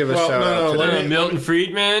episode. Who did we give a shout-out today? Milton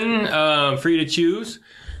Friedman, Free to Choose.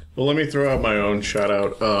 Well, let me throw out my own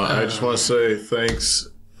shout-out. I just want to say thanks,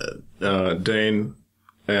 Dane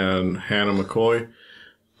and Hannah McCoy.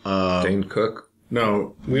 Dane Cook?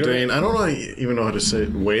 No, Dane. I don't even know how to say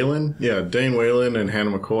it. Whalen? Yeah, Dane Whalen and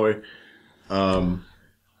Hannah McCoy.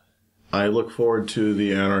 I look forward to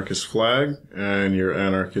the Anarchist flag and your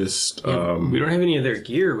Anarchist... we don't have any of their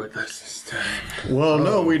gear with us this time. Well,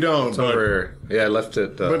 no, we don't. It's over. Yeah, I left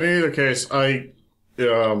it... But in either case,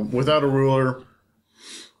 without a ruler,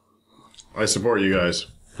 I support you guys.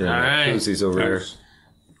 Yeah, all right. Susie's over there.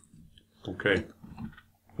 Okay.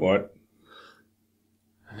 What?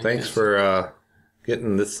 Thanks for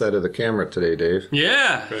getting this side of the camera today, Dave.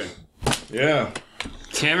 Yeah. Okay. Yeah.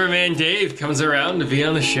 Cameraman Dave comes around to be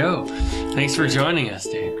on the show. Thanks for joining us,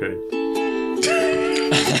 Dave. Okay.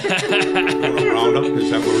 Roundup?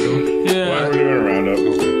 Is that what we're doing? Yeah. Why are we doing a roundup?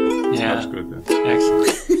 Okay. Yeah. That's good then.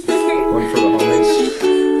 Excellent.